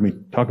you've heard me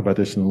talk about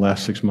this in the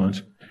last 6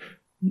 months,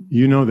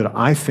 you know that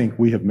I think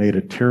we have made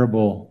a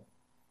terrible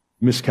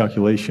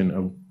miscalculation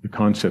of the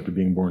concept of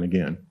being born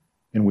again.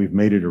 And we've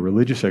made it a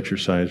religious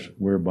exercise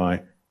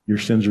whereby your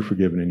sins are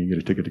forgiven and you get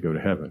a ticket to go to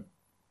heaven.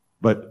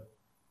 But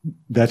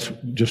that's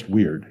just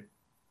weird,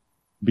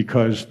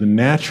 because the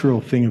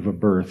natural thing of a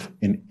birth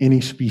in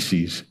any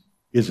species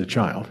is a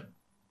child.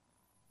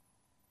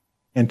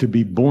 And to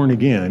be born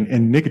again,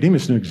 and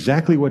Nicodemus knew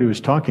exactly what he was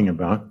talking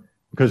about,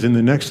 because in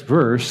the next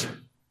verse,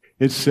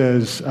 it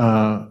says,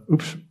 I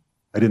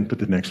didn't put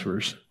the next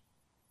verse.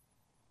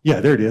 Yeah,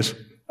 there it is.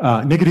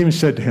 Nicodemus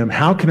said to him,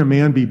 how can a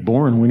man be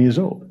born when he is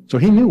old? So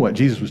he knew what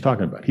Jesus was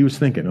talking about. He was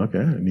thinking, okay,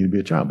 I need to be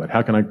a child, but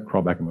how can I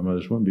crawl back in my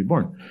mother's womb and be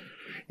born?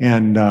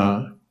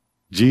 And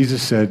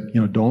Jesus said,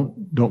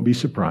 don't be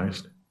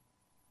surprised.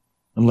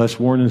 Unless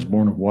one is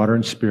born of water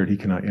and spirit, he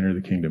cannot enter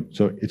the kingdom.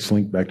 So it's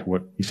linked back to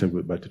what he said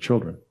about the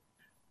children.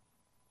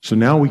 So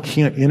now we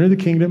can't enter the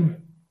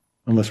kingdom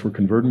unless we're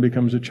converted and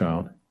becomes a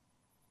child.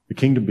 The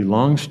kingdom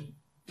belongs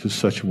to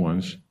such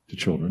ones, to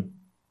children.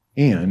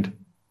 And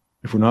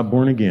if we're not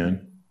born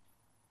again,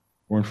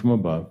 born from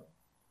above,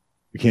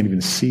 we can't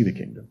even see the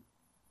kingdom.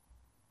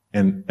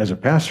 And as a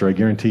pastor, I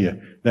guarantee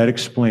you, that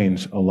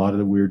explains a lot of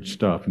the weird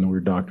stuff and the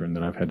weird doctrine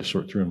that I've had to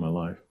sort through in my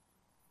life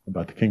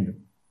about the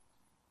kingdom.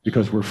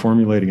 Because we're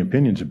formulating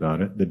opinions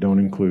about it that don't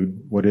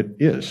include what it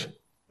is,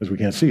 because we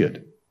can't see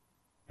it,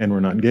 and we're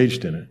not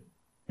engaged in it.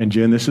 And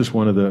Jen, this is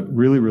one of the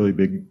really, really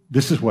big,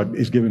 this is what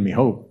is giving me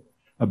hope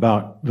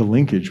about the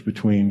linkage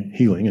between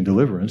healing and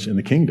deliverance in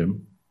the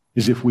kingdom,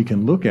 is if we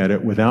can look at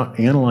it without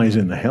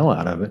analyzing the hell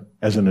out of it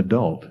as an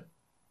adult,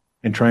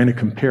 and trying to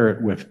compare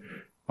it with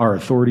our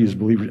authority as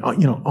believers,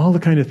 all the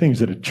kind of things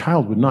that a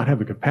child would not have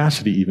the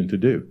capacity even to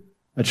do.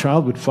 A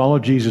child would follow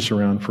Jesus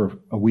around for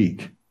a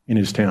week in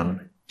his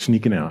town,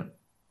 sneaking out.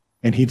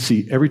 And he'd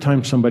see every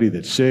time somebody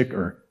that's sick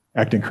or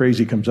acting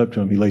crazy comes up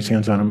to him, he lays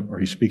hands on them or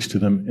he speaks to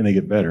them and they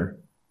get better.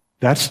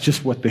 That's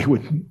just what they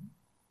would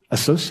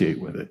associate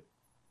with it.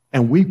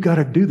 And we've got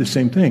to do the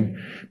same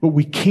thing. But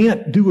we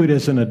can't do it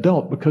as an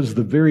adult because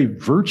the very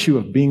virtue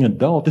of being an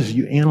adult is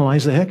you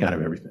analyze the heck out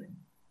of everything.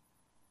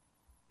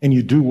 And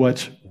you do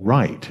what's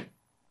right.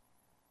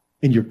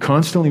 And you're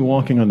constantly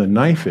walking on the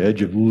knife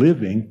edge of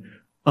living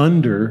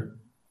under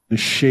the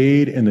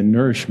shade and the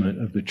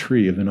nourishment of the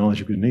tree of the knowledge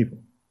of good and evil,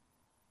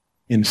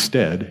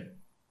 instead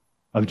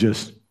of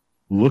just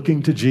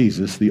looking to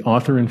Jesus, the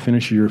author and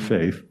finisher of your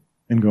faith,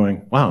 and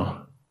going,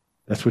 wow,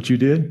 that's what you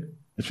did?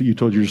 That's what you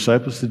told your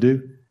disciples to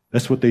do?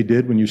 That's what they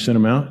did when you sent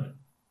them out?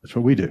 That's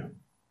what we do.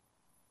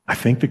 I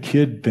think the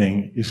kid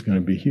thing is going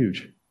to be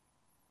huge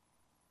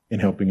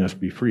in helping us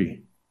be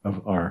free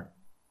of our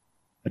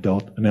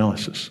adult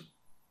analysis.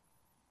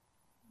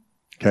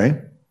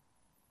 Okay?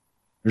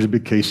 There's a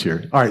big case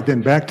here. All right,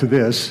 then back to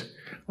this.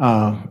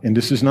 And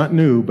this is not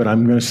new, but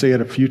I'm going to say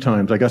it a few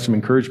times. I got some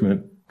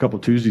encouragement a couple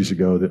Tuesdays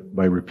ago that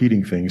by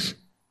repeating things,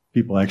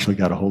 people actually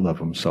got a hold of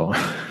them. So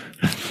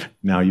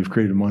now you've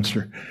created a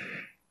monster.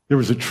 There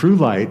was a true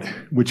light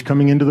which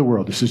coming into the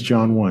world, this is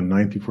John 1,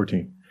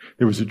 9-14.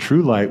 There was a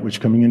true light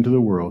which coming into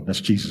the world, that's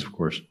Jesus, of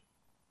course,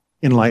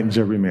 enlightens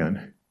every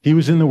man. He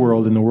was in the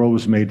world, and the world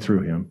was made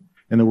through him,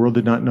 and the world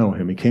did not know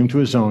him. He came to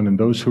his own, and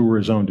those who were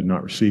his own did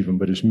not receive him.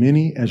 But as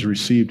many as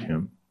received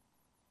him,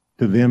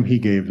 to them he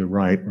gave the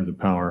right or the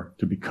power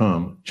to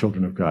become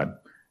children of God.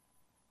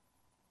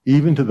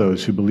 Even to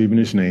those who believe in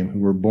his name, who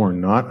were born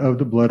not of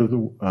the blood of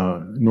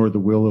nor the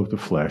will of the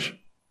flesh,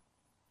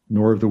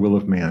 nor of the will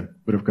of man,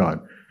 but of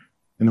God.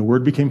 And the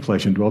Word became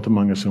flesh and dwelt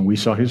among us, and we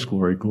saw his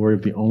glory, glory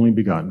of the only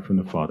begotten from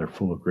the Father,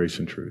 full of grace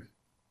and truth.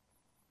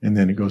 And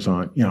then it goes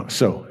on.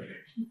 So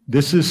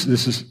this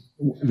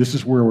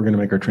is where we're going to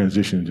make our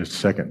transition in just a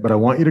second. But I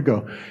want you to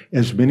go,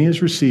 as many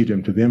as received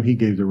him, to them he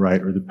gave the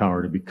right or the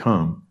power to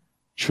become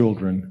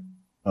children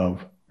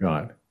of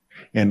God.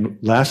 And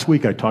last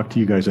week I talked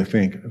to you guys, I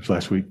think it was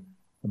last week,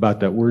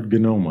 about that word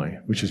genomai,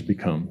 which has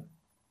become.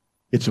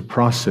 It's a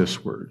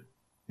process word.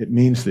 It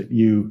means that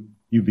you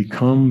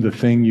become the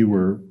thing you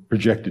were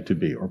projected to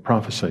be or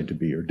prophesied to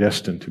be or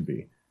destined to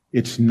be.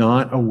 It's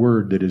not a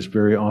word that is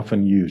very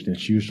often used, and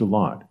it's used a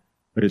lot,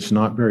 but it's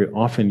not very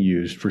often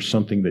used for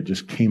something that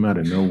just came out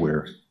of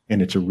nowhere in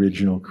its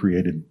original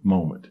created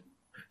moment.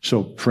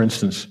 So, for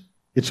instance,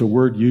 it's a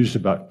word used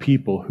about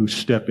people who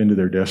step into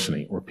their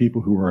destiny, or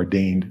people who are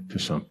ordained to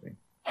something,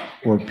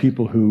 or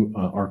people who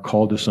are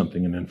called to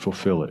something and then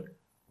fulfill it,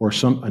 or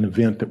an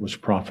event that was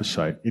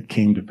prophesied. It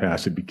came to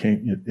pass.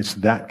 It's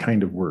that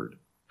kind of word.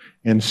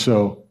 And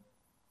so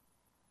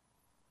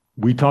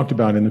we talked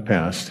about in the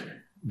past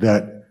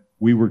that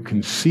we were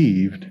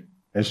conceived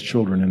as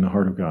children in the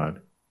heart of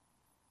God.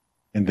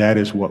 And that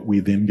is what we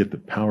then get the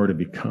power to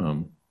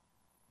become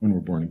when we're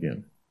born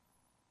again,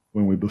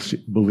 when we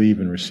believe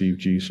and receive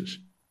Jesus.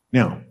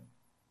 Now,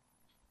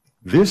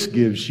 this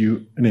gives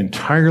you an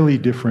entirely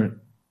different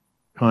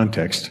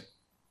context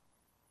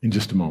in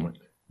just a moment.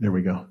 There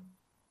we go.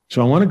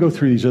 So I want to go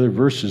through these other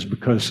verses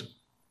because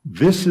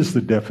this is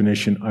the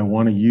definition I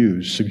want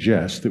to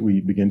suggest that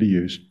we begin to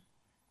use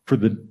for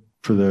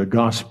the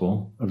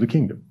gospel of the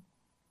kingdom.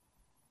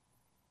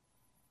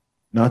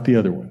 Not the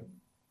other one.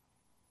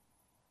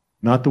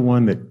 Not the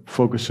one that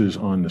focuses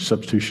on the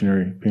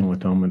substitutionary penal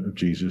atonement of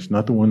Jesus.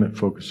 Not the one that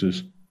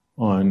focuses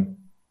on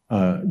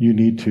you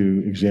need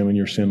to examine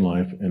your sin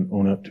life and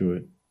own up to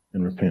it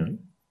and repent.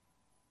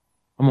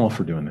 I'm all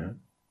for doing that.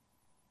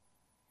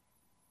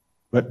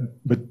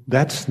 But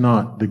that's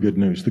not the good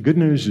news. The good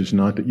news is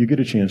not that you get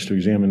a chance to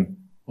examine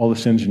all the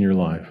sins in your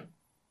life,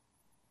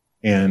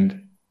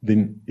 and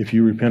then if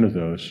you repent of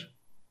those,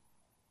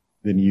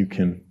 then you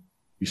can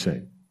be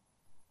saved.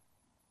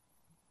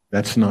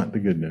 That's not the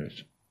good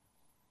news.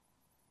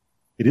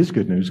 It is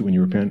good news that when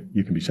you repent,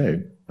 you can be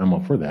saved. I'm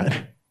all for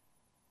that.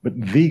 But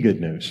the good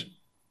news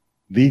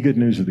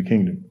of the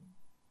kingdom,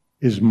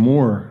 is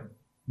more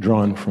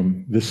drawn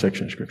from this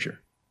section of Scripture.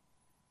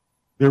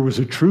 There was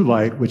a true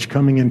light which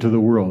coming into the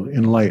world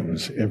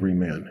enlightens every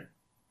man.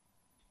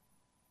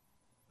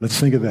 Let's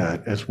think of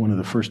that as one of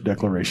the first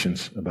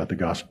declarations about the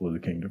gospel of the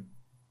kingdom.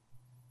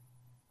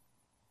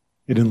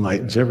 It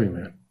enlightens every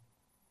man.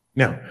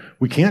 Now,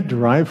 we can't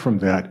derive from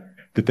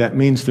that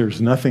means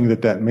there's nothing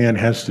that man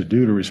has to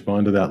do to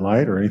respond to that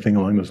light or anything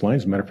along those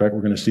lines. As a matter of fact,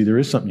 we're going to see there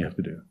is something you have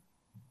to do.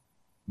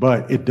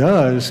 But it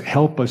does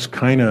help us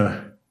kind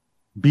of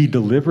be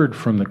delivered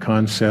from the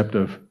concept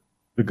of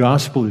the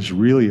gospel is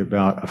really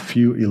about a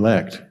few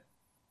elect,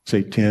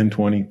 say 10,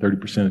 20,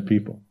 30% of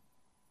people,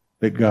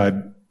 that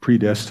God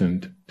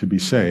predestined to be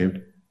saved,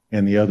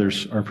 and the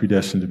others are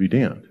predestined to be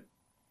damned.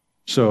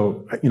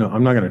 So,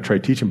 I'm not going to try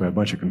teaching by a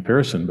bunch of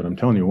comparison, but I'm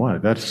telling you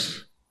what,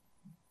 that's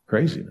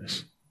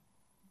craziness.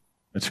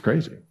 That's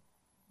crazy.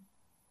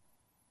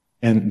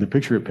 And the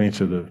picture it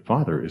paints of the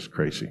Father is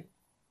crazy.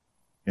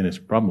 and it's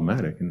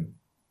problematic in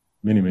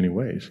many, many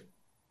ways.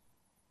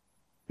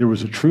 There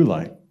was a true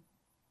light,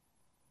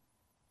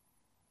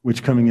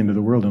 which coming into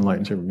the world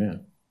enlightens every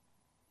man.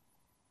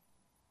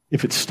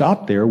 If it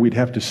stopped there, we'd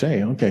have to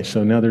say, okay,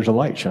 so now there's a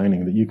light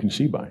shining that you can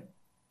see by,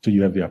 so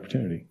you have the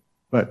opportunity.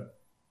 But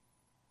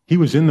he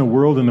was in the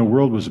world, and the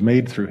world was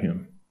made through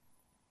him,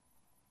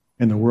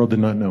 and the world did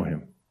not know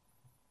him.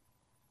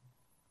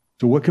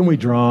 So what can we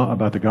draw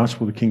about the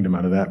gospel of the kingdom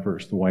out of that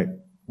verse, the white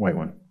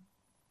one?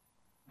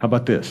 How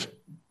about this?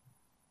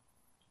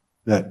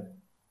 That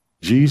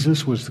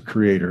Jesus was the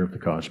creator of the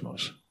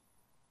cosmos.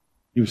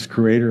 He was the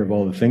creator of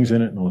all the things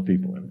in it and all the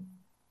people in it.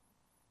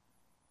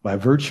 By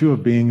virtue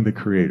of being the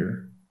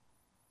creator,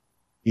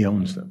 he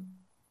owns them.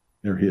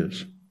 They're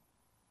his.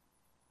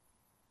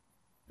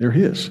 They're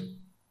his.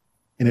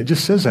 And it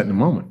just says that in a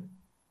moment.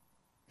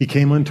 He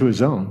came unto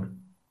his own,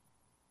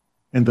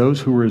 and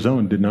those who were his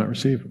own did not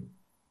receive him.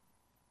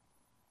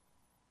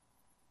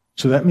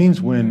 So that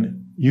means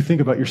when you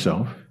think about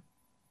yourself,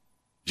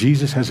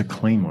 Jesus has a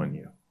claim on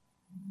you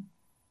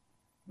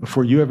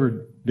before you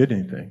ever did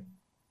anything.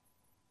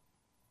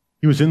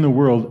 He was in the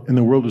world, and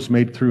the world was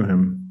made through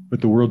him, but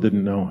the world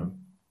didn't know him.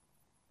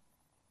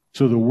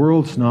 So the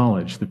world's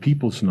knowledge, the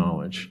people's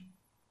knowledge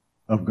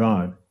of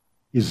God,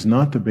 is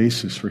not the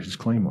basis for his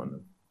claim on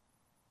them.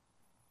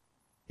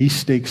 He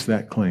stakes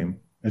that claim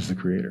as the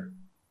creator.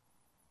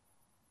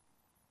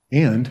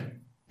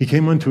 And he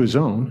came unto his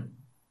own,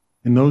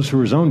 and those who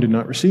were his own did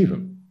not receive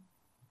him.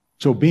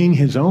 So being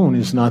his own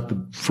is not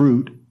the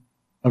fruit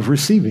of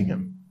receiving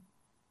him,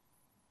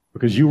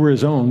 because you were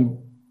his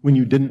own when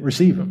you didn't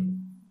receive him.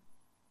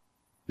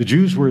 The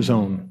Jews were his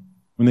own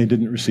when they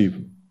didn't receive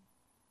him.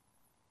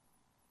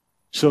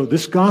 So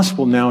this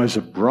gospel now is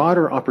a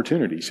broader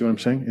opportunity. See what I'm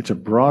saying? It's a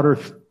broader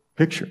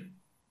picture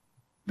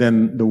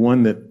than the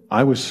one that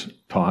I was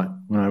taught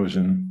when I was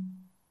in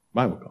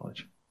Bible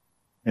college,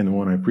 and the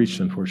one I preached,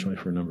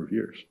 unfortunately, for a number of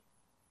years.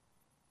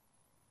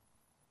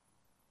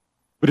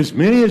 But as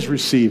many as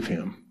receive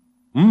him,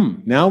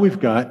 now we've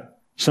got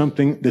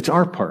something that's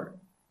our part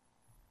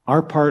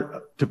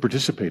to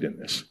participate in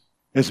this.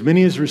 As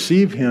many as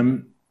receive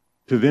him,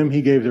 to them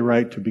he gave the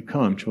right to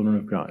become children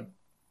of God.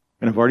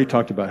 And I've already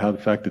talked about how the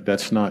fact that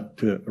that's not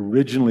to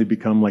originally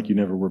become like you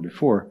never were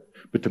before,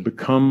 but to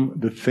become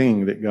the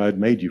thing that God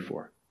made you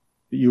for,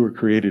 that you were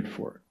created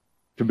for,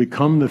 to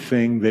become the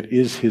thing that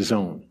is his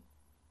own.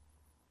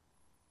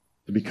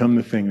 To become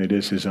the thing that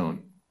is his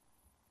own.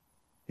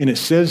 And it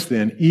says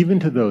then, even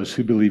to those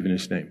who believe in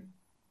his name.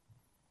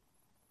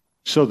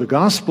 So the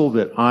gospel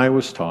that I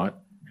was taught,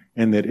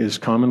 and that is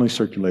commonly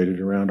circulated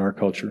around our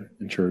culture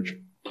and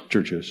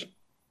churches,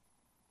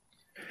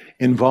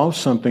 involves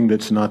something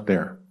that's not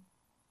there.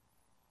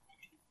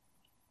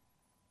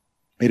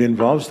 It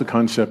involves the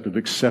concept of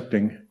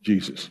accepting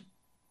Jesus,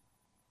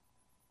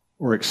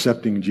 or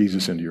accepting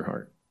Jesus into your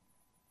heart.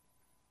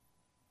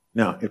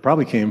 Now, it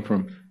probably came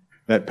from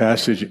that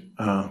passage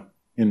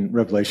in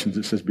Revelations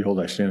that says, "Behold,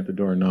 I stand at the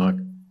door and knock,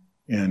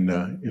 and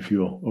if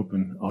you'll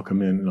open, I'll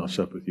come in and I'll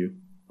sup with you."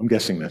 I'm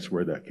guessing that's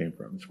where that came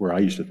from. It's where I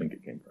used to think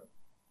it came from.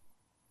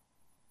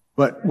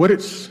 But what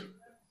it's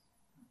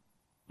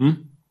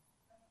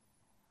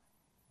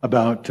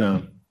about,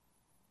 well,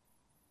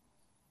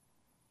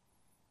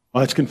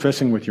 it's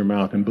confessing with your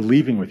mouth and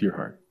believing with your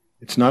heart.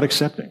 It's not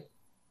accepting.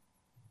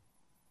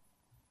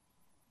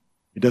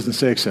 It doesn't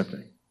say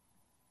accepting.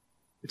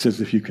 It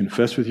says if you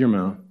confess with your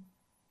mouth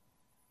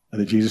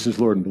that Jesus is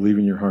Lord and believe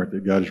in your heart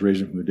that God has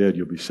raised him from the dead,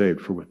 you'll be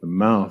saved. For with the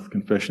mouth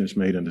confession is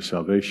made unto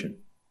salvation.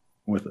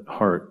 And with the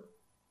heart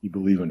you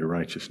believe unto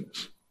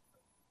righteousness.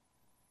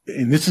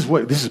 And this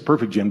is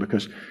perfect, Jen,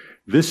 because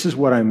this is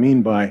what I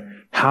mean by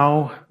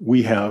how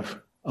we have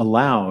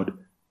allowed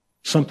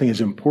something as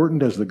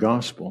important as the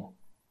gospel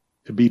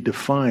to be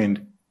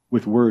defined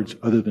with words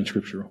other than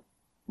scriptural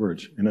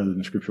words and other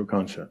than scriptural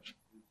concepts.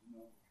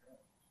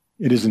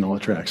 It is in all the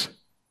tracks.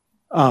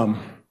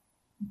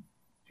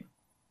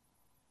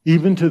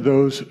 Even to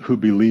those who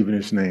believe in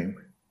his name.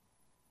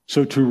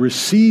 So to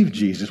receive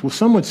Jesus, well,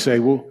 some would say,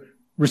 well,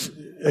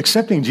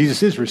 accepting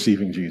Jesus is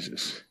receiving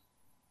Jesus.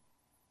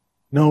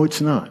 No,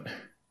 it's not.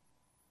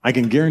 I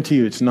can guarantee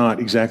you it's not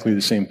exactly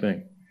the same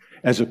thing.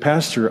 As a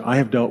pastor, I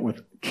have dealt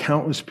with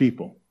countless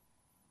people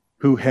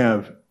who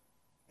have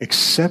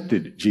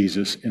accepted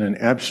Jesus in an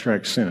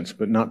abstract sense,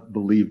 but not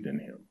believed in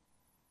him.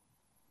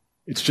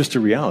 It's just a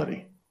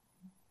reality.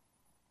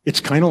 It's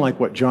kind of like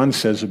what John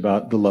says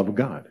about the love of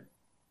God.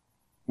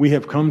 We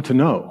have come to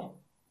know,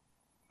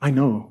 I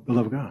know the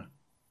love of God,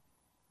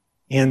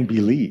 and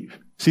believe.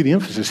 See, the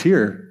emphasis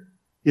here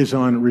is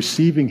on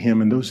receiving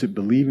him and those that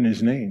believe in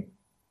his name.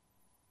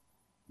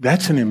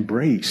 That's an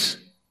embrace.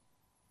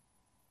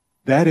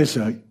 That is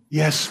a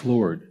yes,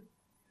 Lord.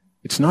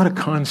 It's not a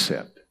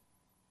concept.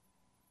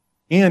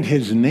 And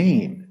his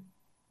name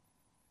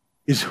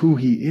is who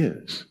he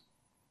is.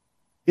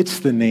 It's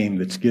the name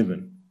that's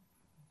given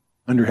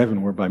under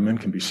heaven whereby men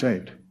can be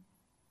saved.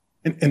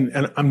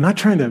 And I'm not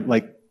trying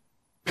to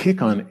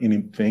pick on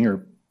anything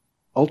or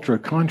ultra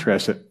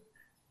contrast it.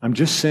 I'm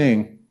just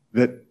saying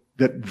that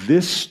that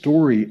this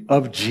story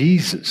of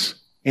Jesus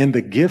and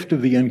the gift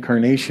of the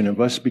incarnation of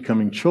us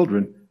becoming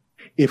children,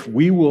 if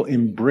we will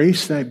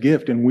embrace that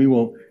gift and we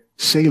will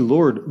say,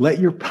 Lord, let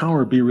your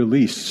power be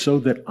released so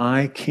that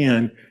I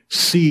can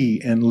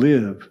see and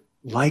live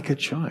like a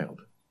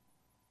child,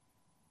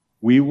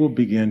 we will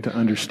begin to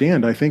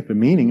understand, I think, the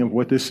meaning of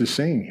what this is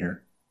saying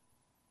here.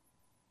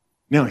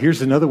 Now,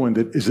 here's another one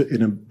that is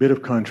in a bit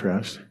of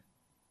contrast.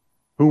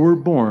 Who were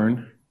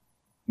born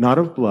not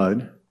of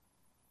blood,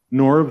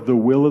 nor of the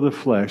will of the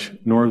flesh,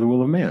 nor of the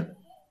will of man.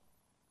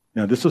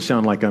 Now, this will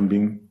sound like I'm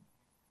being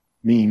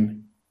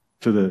mean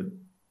to the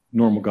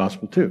normal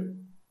gospel too.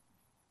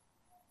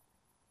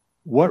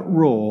 What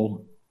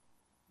role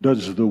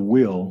does the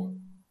will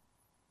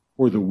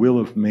or the will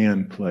of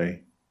man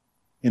play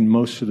in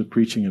most of the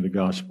preaching of the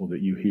gospel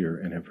that you hear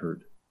and have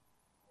heard?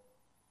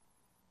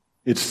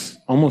 It's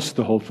almost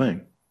the whole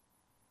thing.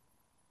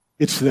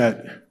 It's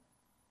that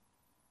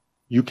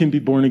you can be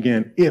born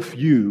again if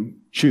you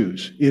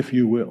choose, if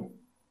you will.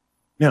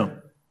 Now,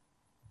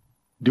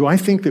 do I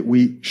think that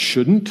we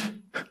shouldn't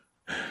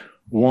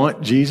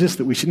want Jesus,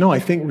 that we should? No, I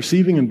think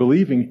receiving and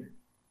believing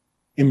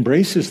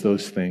embraces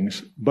those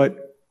things,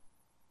 but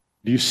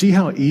do you see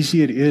how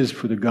easy it is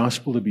for the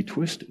gospel to be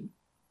twisted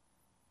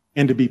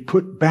and to be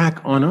put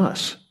back on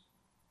us?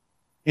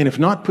 And if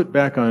not put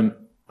back on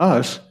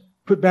us,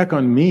 put back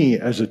on me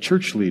as a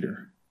church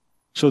leader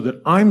so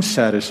that I'm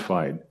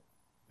satisfied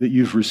that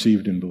you've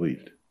received and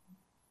believed.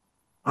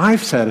 I'm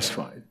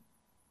satisfied.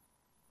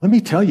 Let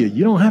me tell you,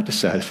 you don't have to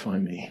satisfy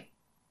me.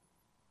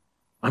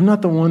 I'm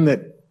not the one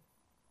that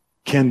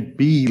can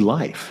be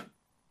life.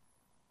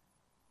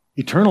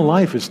 Eternal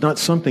life is not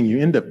something you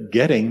end up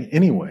getting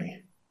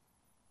anyway.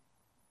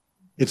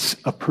 It's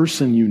a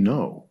person you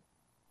know.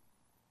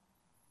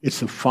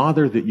 It's the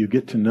Father that you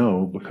get to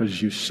know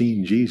because you've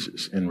seen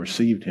Jesus and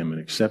received Him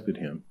and accepted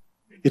Him.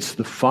 It's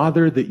the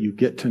Father that you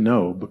get to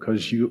know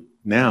because you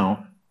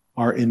now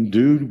are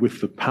endued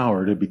with the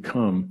power to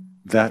become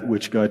that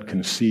which God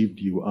conceived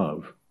you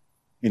of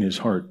in His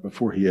heart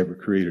before He ever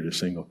created a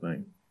single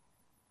thing.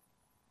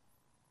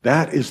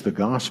 That is the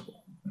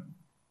gospel.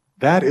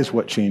 That is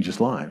what changes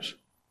lives.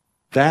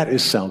 That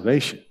is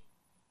salvation.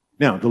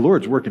 Now, the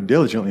Lord's working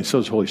diligently, and so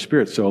is the Holy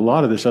Spirit. So a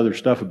lot of this other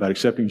stuff about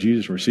accepting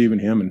Jesus, receiving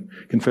Him, and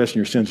confessing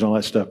your sins and all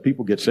that stuff,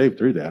 people get saved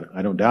through that.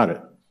 I don't doubt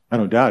it. I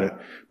don't doubt it.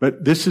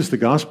 But this is the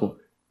gospel.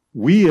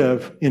 We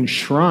have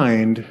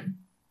enshrined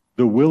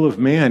the will of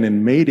man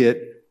and made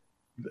it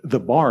the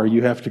bar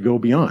you have to go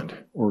beyond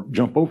or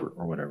jump over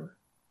or whatever.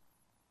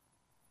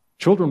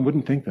 Children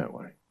wouldn't think that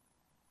way.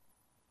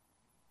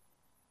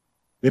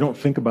 They don't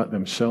think about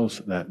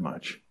themselves that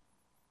much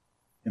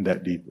and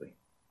that deeply.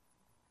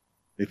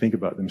 They think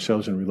about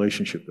themselves in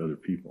relationship to other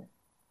people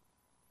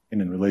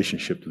and in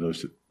relationship to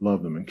those that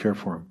love them and care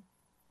for them.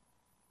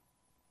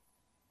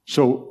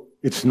 So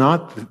it's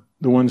not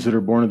the ones that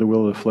are born of the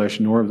will of the flesh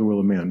nor of the will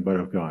of man, but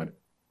of God.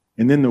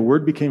 And then the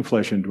Word became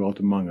flesh and dwelt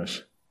among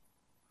us.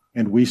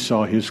 And we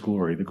saw His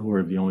glory, the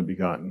glory of the only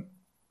begotten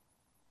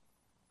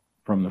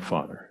from the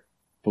Father,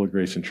 full of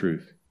grace and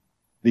truth.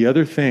 The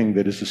other thing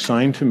that is a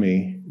sign to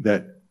me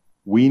that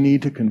we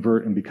need to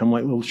convert and become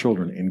like little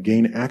children and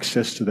gain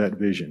access to that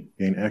vision,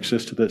 gain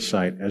access to that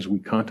sight as we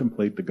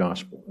contemplate the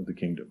gospel of the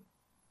kingdom,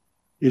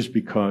 is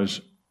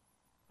because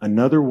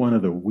another one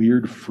of the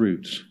weird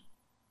fruits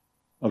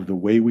of the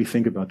way we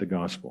think about the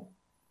gospel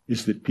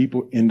is that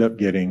people end up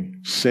getting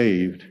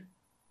saved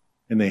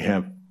and they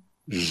have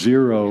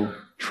zero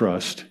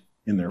trust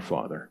in their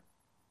Father.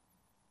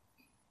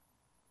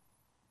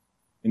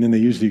 And then they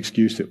use the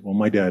excuse that, well,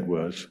 my dad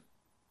was,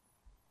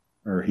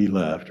 or he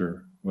left,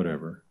 or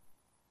whatever.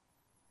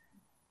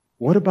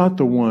 What about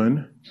the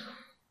one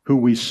who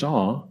we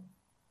saw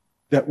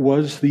that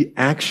was the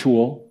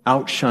actual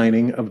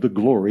outshining of the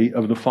glory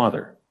of the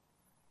Father?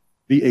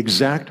 The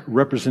exact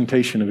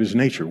representation of His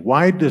nature.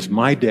 Why does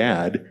my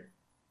dad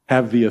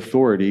have the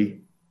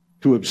authority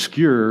to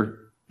obscure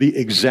the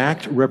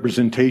exact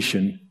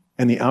representation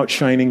and the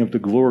outshining of the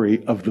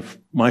glory of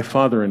my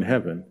Father in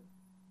heaven?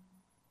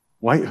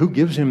 Why? Who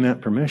gives him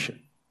that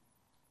permission?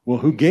 Well,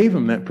 who gave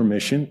him that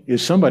permission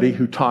is somebody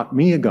who taught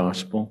me a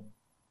gospel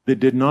that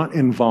did not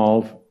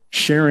involve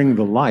sharing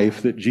the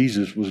life that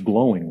Jesus was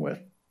glowing with.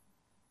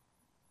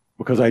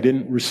 Because I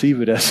didn't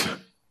receive it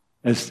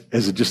as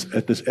just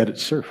at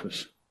its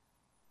surface.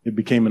 It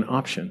became an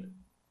option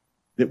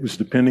that was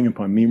depending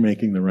upon me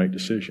making the right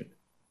decision.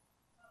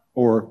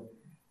 Or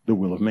the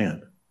will of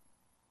man.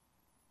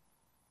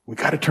 We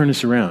got to turn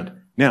this around.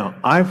 Now,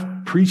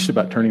 I've preached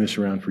about turning this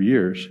around for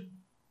years,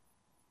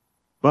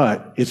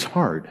 but it's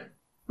hard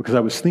because I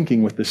was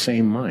thinking with the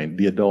same mind,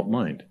 the adult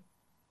mind.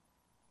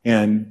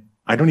 And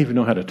I don't even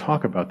know how to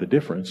talk about the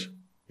difference,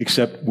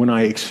 except when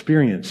I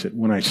experience it,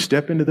 when I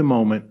step into the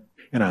moment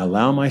and I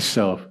allow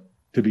myself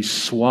to be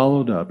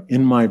swallowed up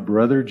in my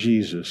brother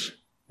Jesus,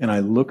 and I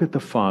look at the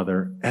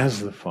Father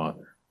as the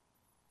Father.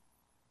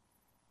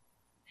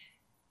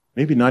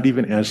 Maybe not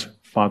even as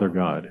Father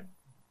God,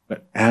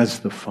 but as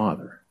the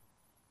Father,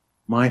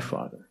 my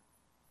Father.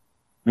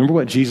 Remember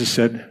what Jesus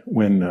said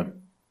when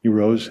He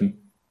rose and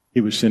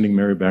he was sending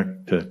Mary back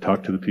to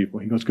talk to the people.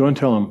 He goes, go and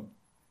tell them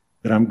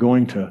that I'm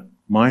going to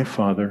my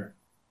Father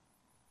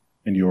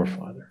and your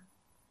Father.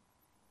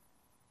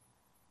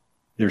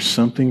 There's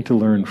something to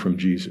learn from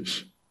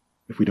Jesus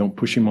if we don't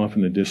push him off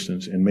in the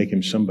distance and make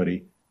him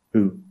somebody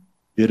who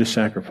did a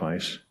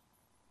sacrifice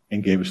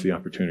and gave us the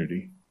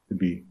opportunity to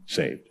be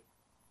saved.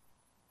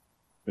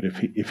 But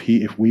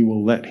if we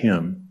will let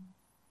him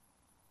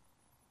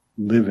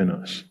live in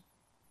us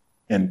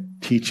and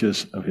teach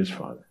us of his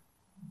Father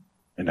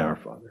and our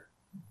Father.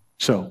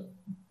 So,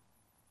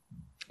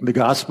 the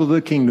gospel of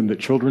the kingdom that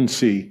children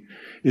see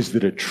is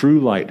that a true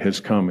light has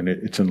come and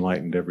it's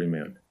enlightened every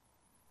man.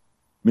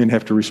 Men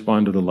have to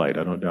respond to the light,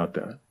 I don't doubt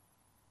that.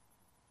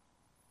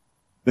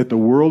 That the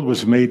world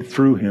was made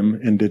through him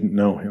and didn't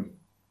know him.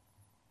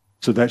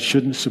 So that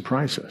shouldn't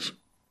surprise us.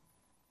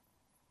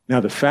 Now,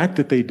 the fact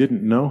that they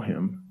didn't know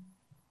him,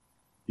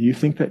 do you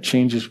think that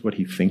changes what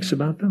he thinks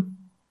about them?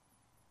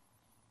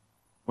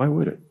 Why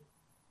would it?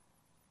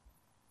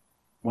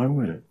 Why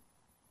would it?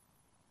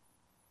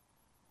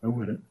 Why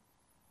would it?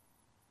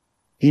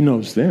 He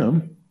knows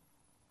them.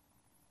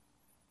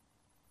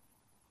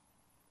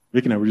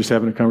 Vic and I were just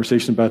having a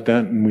conversation about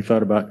that, and we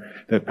thought about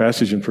that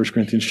passage in 1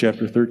 Corinthians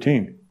chapter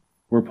 13,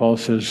 where Paul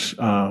says,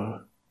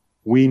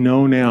 we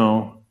know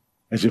now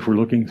as if we're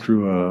looking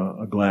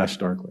through a glass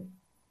darkly.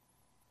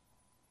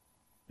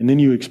 And then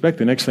you expect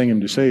the next thing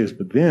him to say is,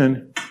 but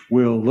then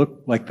we'll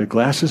look like the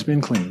glass has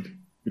been cleaned.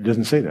 It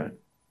doesn't say that.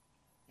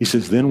 He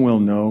says, then we'll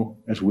know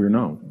as we're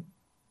known.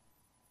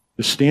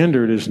 The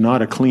standard is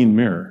not a clean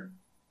mirror.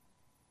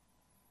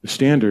 The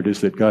standard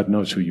is that God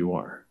knows who you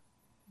are.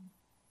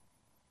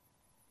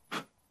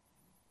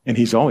 And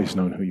he's always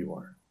known who you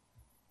are.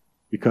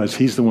 Because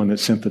he's the one that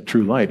sent the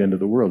true light into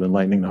the world,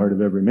 enlightening the heart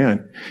of every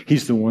man.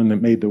 He's the one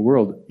that made the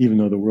world, even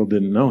though the world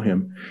didn't know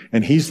him.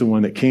 And he's the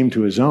one that came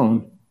to his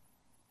own,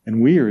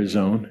 and we are his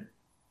own.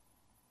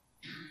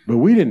 But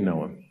we didn't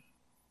know him.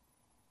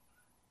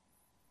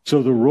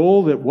 So the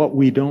role that what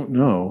we don't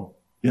know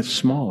gets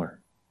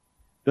smaller.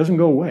 It doesn't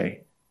go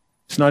away.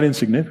 It's not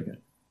insignificant,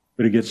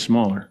 but it gets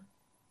smaller.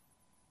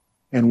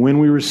 And when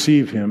we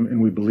receive him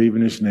and we believe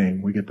in his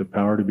name, we get the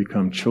power to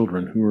become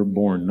children who are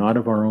born not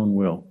of our own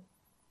will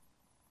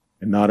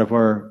and not of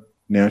our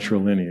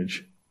natural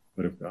lineage,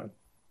 but of God.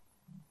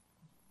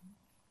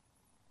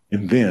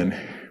 And then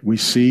we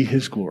see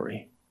his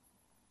glory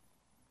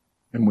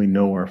and we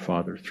know our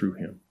Father through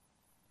him.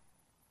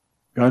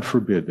 God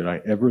forbid that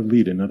I ever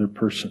lead another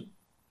person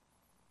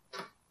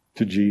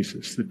to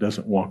Jesus that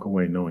doesn't walk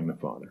away knowing the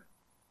Father.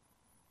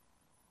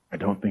 I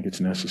don't think it's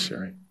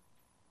necessary.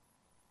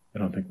 I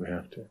don't think we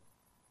have to.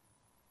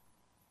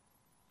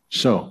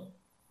 So,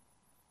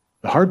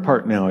 the hard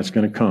part now is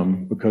going to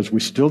come because we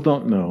still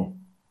don't know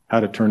how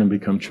to turn and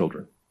become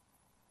children.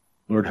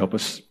 Lord, help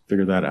us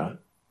figure that out.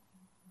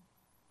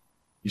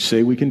 You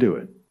say we can do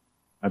it.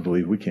 I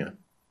believe we can.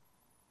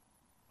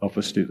 Help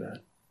us do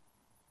that.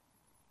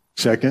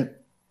 Second,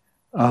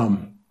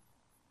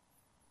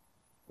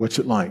 what's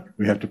it like?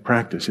 We have to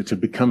practice. It's a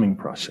becoming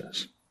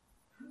process.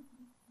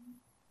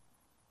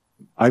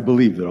 I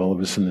believe that all of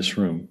us in this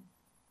room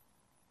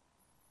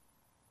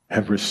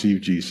have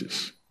received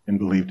Jesus and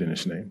believed in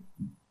his name.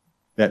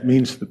 That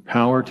means the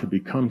power to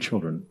become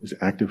children is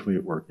actively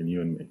at work in you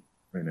and me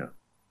right now.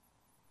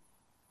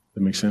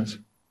 That make sense?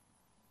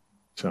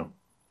 So,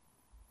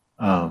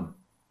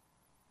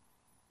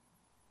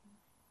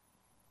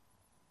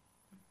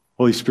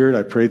 Holy Spirit,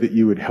 I pray that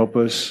you would help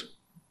us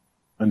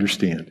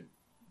understand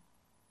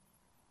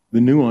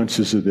the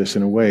nuances of this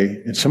in a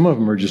way, and some of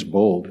them are just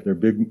bold. They're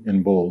big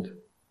and bold.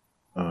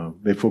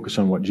 They focus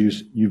on what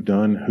you've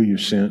done, who you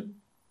sent.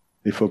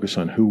 They focus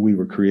on who we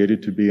were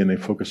created to be, and they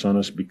focus on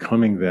us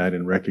becoming that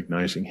and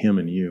recognizing him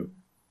and you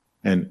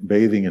and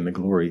bathing in the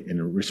glory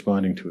and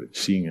responding to it,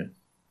 seeing it.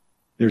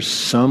 There's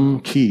some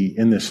key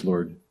in this,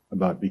 Lord,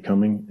 about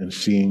becoming and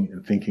seeing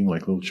and thinking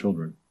like little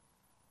children.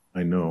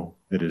 I know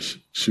it is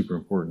super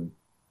important,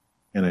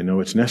 and I know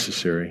it's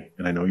necessary,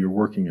 and I know you're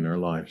working in our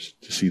lives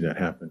to see that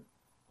happen.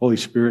 Holy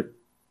Spirit,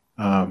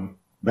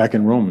 back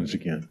in Romans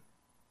again.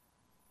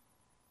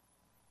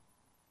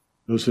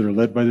 Those that are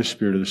led by the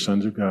Spirit are the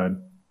sons of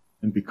God.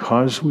 And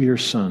because we are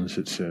sons,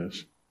 it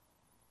says,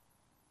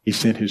 he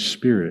sent his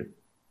Spirit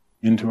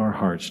into our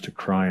hearts to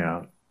cry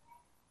out,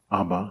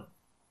 Abba,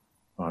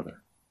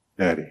 Father,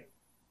 Daddy.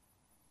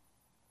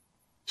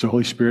 So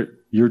Holy Spirit,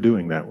 you're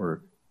doing that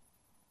work.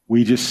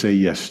 We just say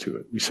yes to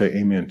it. We say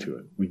amen to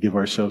it. We give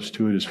ourselves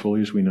to it as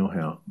fully as we know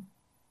how.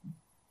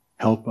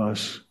 Help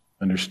us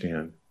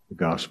understand the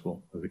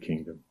gospel of the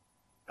kingdom.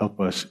 Help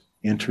us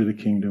enter the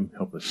kingdom.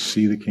 Help us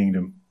see the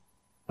kingdom.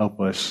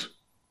 Help us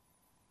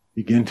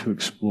begin to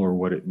explore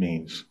what it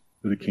means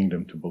for the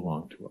kingdom to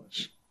belong to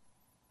us.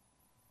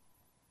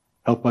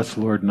 Help us,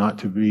 Lord, not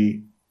to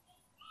be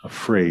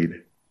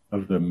afraid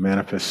of the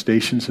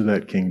manifestations of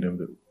that kingdom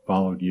that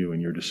followed you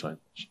and your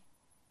disciples.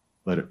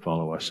 Let it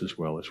follow us as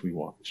well as we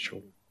walk as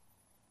children.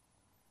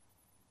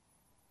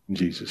 In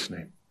Jesus'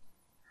 name,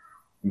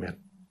 amen.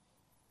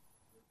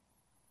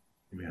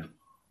 Amen.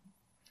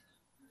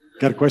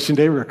 Got a question,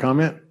 Dave, or a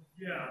comment?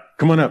 Yeah.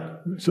 Come on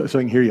up so I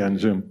can hear you on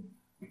Zoom.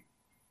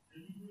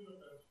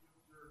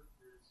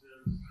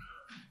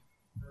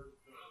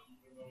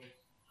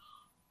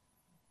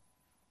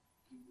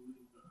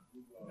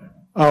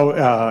 Oh,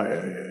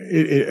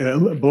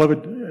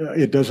 beloved,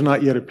 it does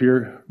not yet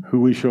appear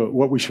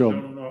what we shall.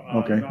 No.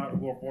 Okay. Not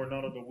who are born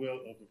not of the will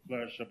of the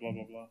flesh, blah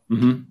blah blah.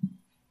 Mm-hmm.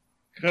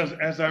 Because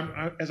as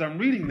I'm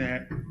reading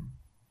that,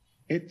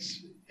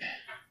 it's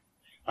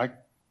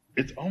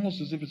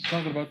almost as if it's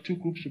talking about two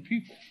groups of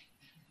people.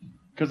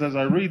 Because as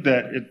I read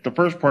that, the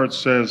first part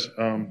says,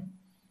 and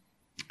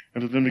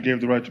to them he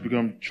gave the right to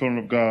become children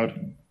of God,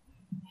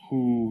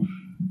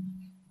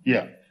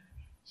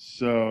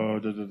 So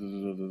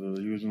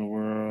he was in the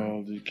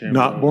world. He came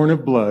not born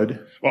of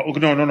blood. Well,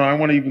 no. I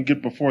want to even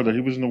get before that. He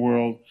was in the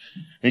world.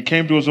 He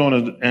came to his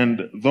own,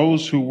 and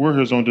those who were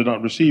his own did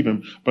not receive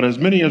him. But as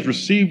many as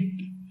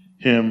received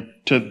him,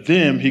 to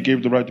them he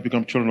gave the right to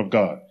become children of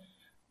God.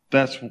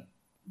 That's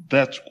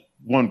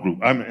one group.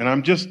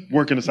 I'm just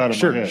working this out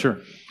of my head. Sure.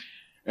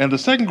 And the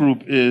second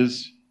group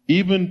is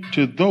even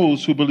to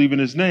those who believe in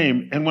his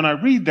name. And when I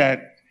read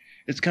that,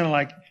 it's kind of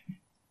like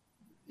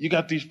you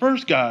got these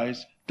first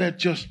guys that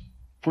just,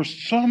 for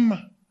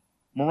some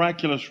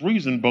miraculous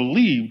reason,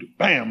 believed,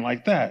 bam,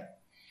 like that.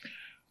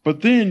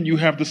 But then you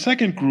have the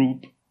second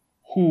group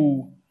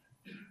who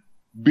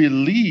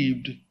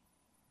believed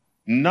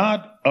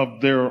not of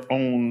their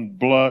own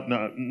blood,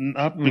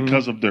 not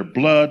because of their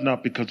blood,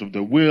 not because of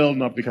their will,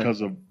 not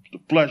because of the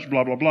flesh,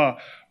 blah, blah, blah.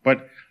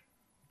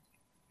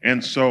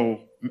 And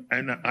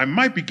I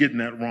might be getting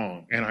that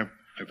wrong, and I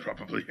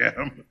probably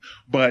am,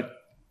 but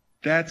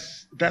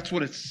that's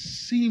what it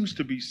seems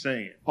to be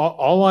saying.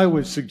 All I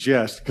would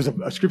suggest, because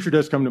a scripture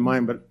does come to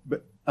mind,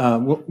 but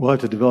we'll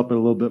have to develop it a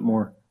little bit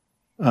more,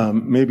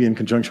 maybe in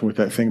conjunction with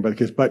that thing about the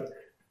kids. But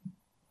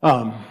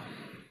at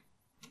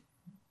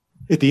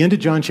the end of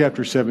John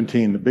chapter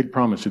 17, the big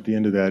promise at the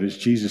end of that is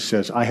Jesus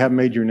says, I have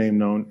made your name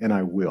known, and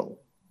I will.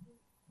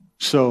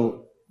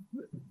 So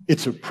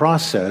it's a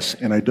process,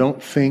 and I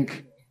don't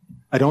think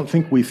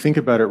we think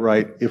about it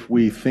right if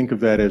we think of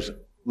that as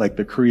like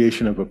the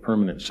creation of a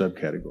permanent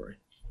subcategory.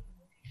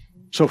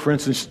 So for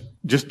instance,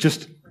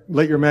 just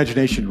let your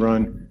imagination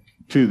run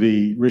to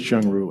the rich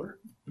young ruler.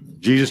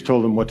 Jesus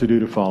told him what to do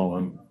to follow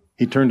him.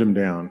 He turned him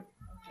down.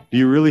 Do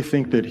you really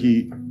think that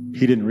he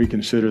didn't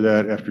reconsider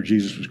that after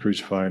Jesus was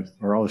crucified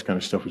or all this kind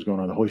of stuff was going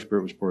on? The Holy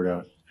Spirit was poured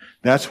out.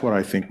 That's what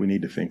I think we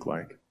need to think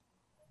like.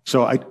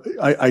 So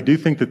I do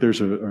think that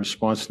there's a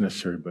response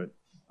necessary, but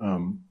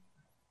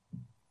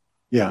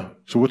yeah,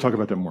 so we'll talk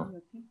about that more.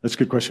 That's a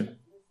good question.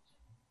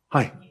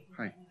 Hi.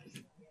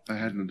 I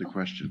had another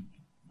question.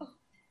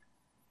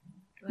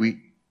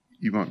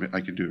 You want me? I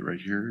can do it right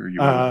here, or you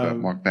want to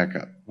walk back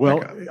up?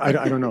 Well, I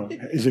don't know.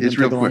 Is it going to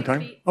take a long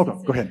time? Oh,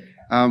 go ahead.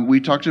 We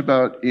talked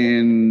about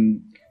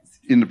in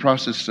the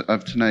process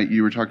of tonight.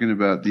 You were talking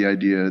about the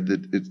idea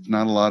that it's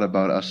not a lot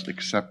about us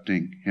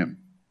accepting him.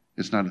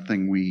 It's not a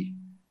thing we.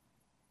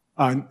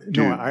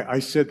 No, I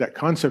said that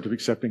concept of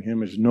accepting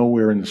him is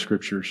nowhere in the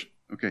scriptures.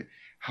 Okay.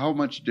 How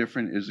much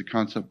different is the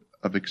concept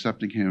of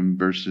accepting him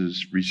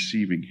versus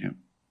receiving him?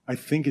 I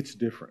think it's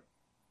different.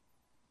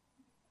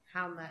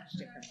 How much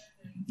different?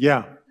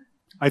 Yeah,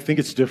 I think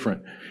it's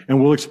different.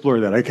 And we'll explore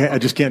that. I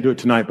just can't do it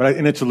tonight,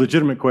 and it's a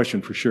legitimate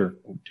question for sure.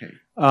 Okay.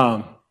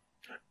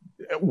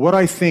 What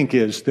I think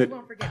is that We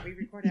won't forget, we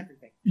record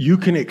everything. you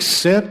can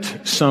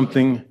accept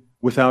something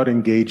without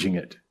engaging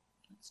it.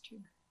 That's true.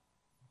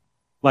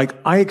 Like,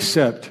 I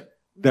accept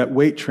that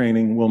weight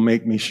training will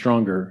make me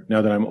stronger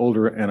now that I'm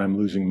older and I'm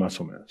losing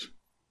muscle mass.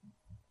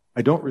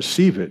 I don't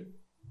receive it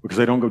because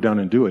I don't go down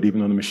and do it,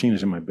 even though the machine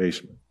is in my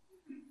basement.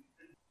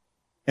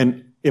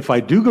 And if I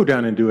do go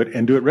down and do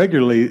it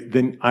regularly,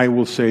 then I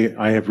will say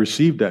I have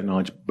received that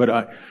knowledge.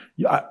 But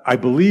I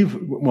believe,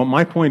 well,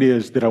 my point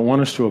is that I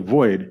want us to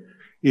avoid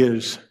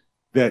is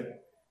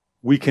that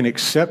we can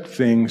accept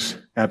things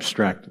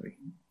abstractly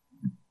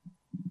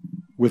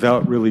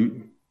without really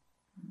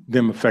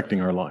them affecting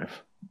our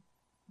life.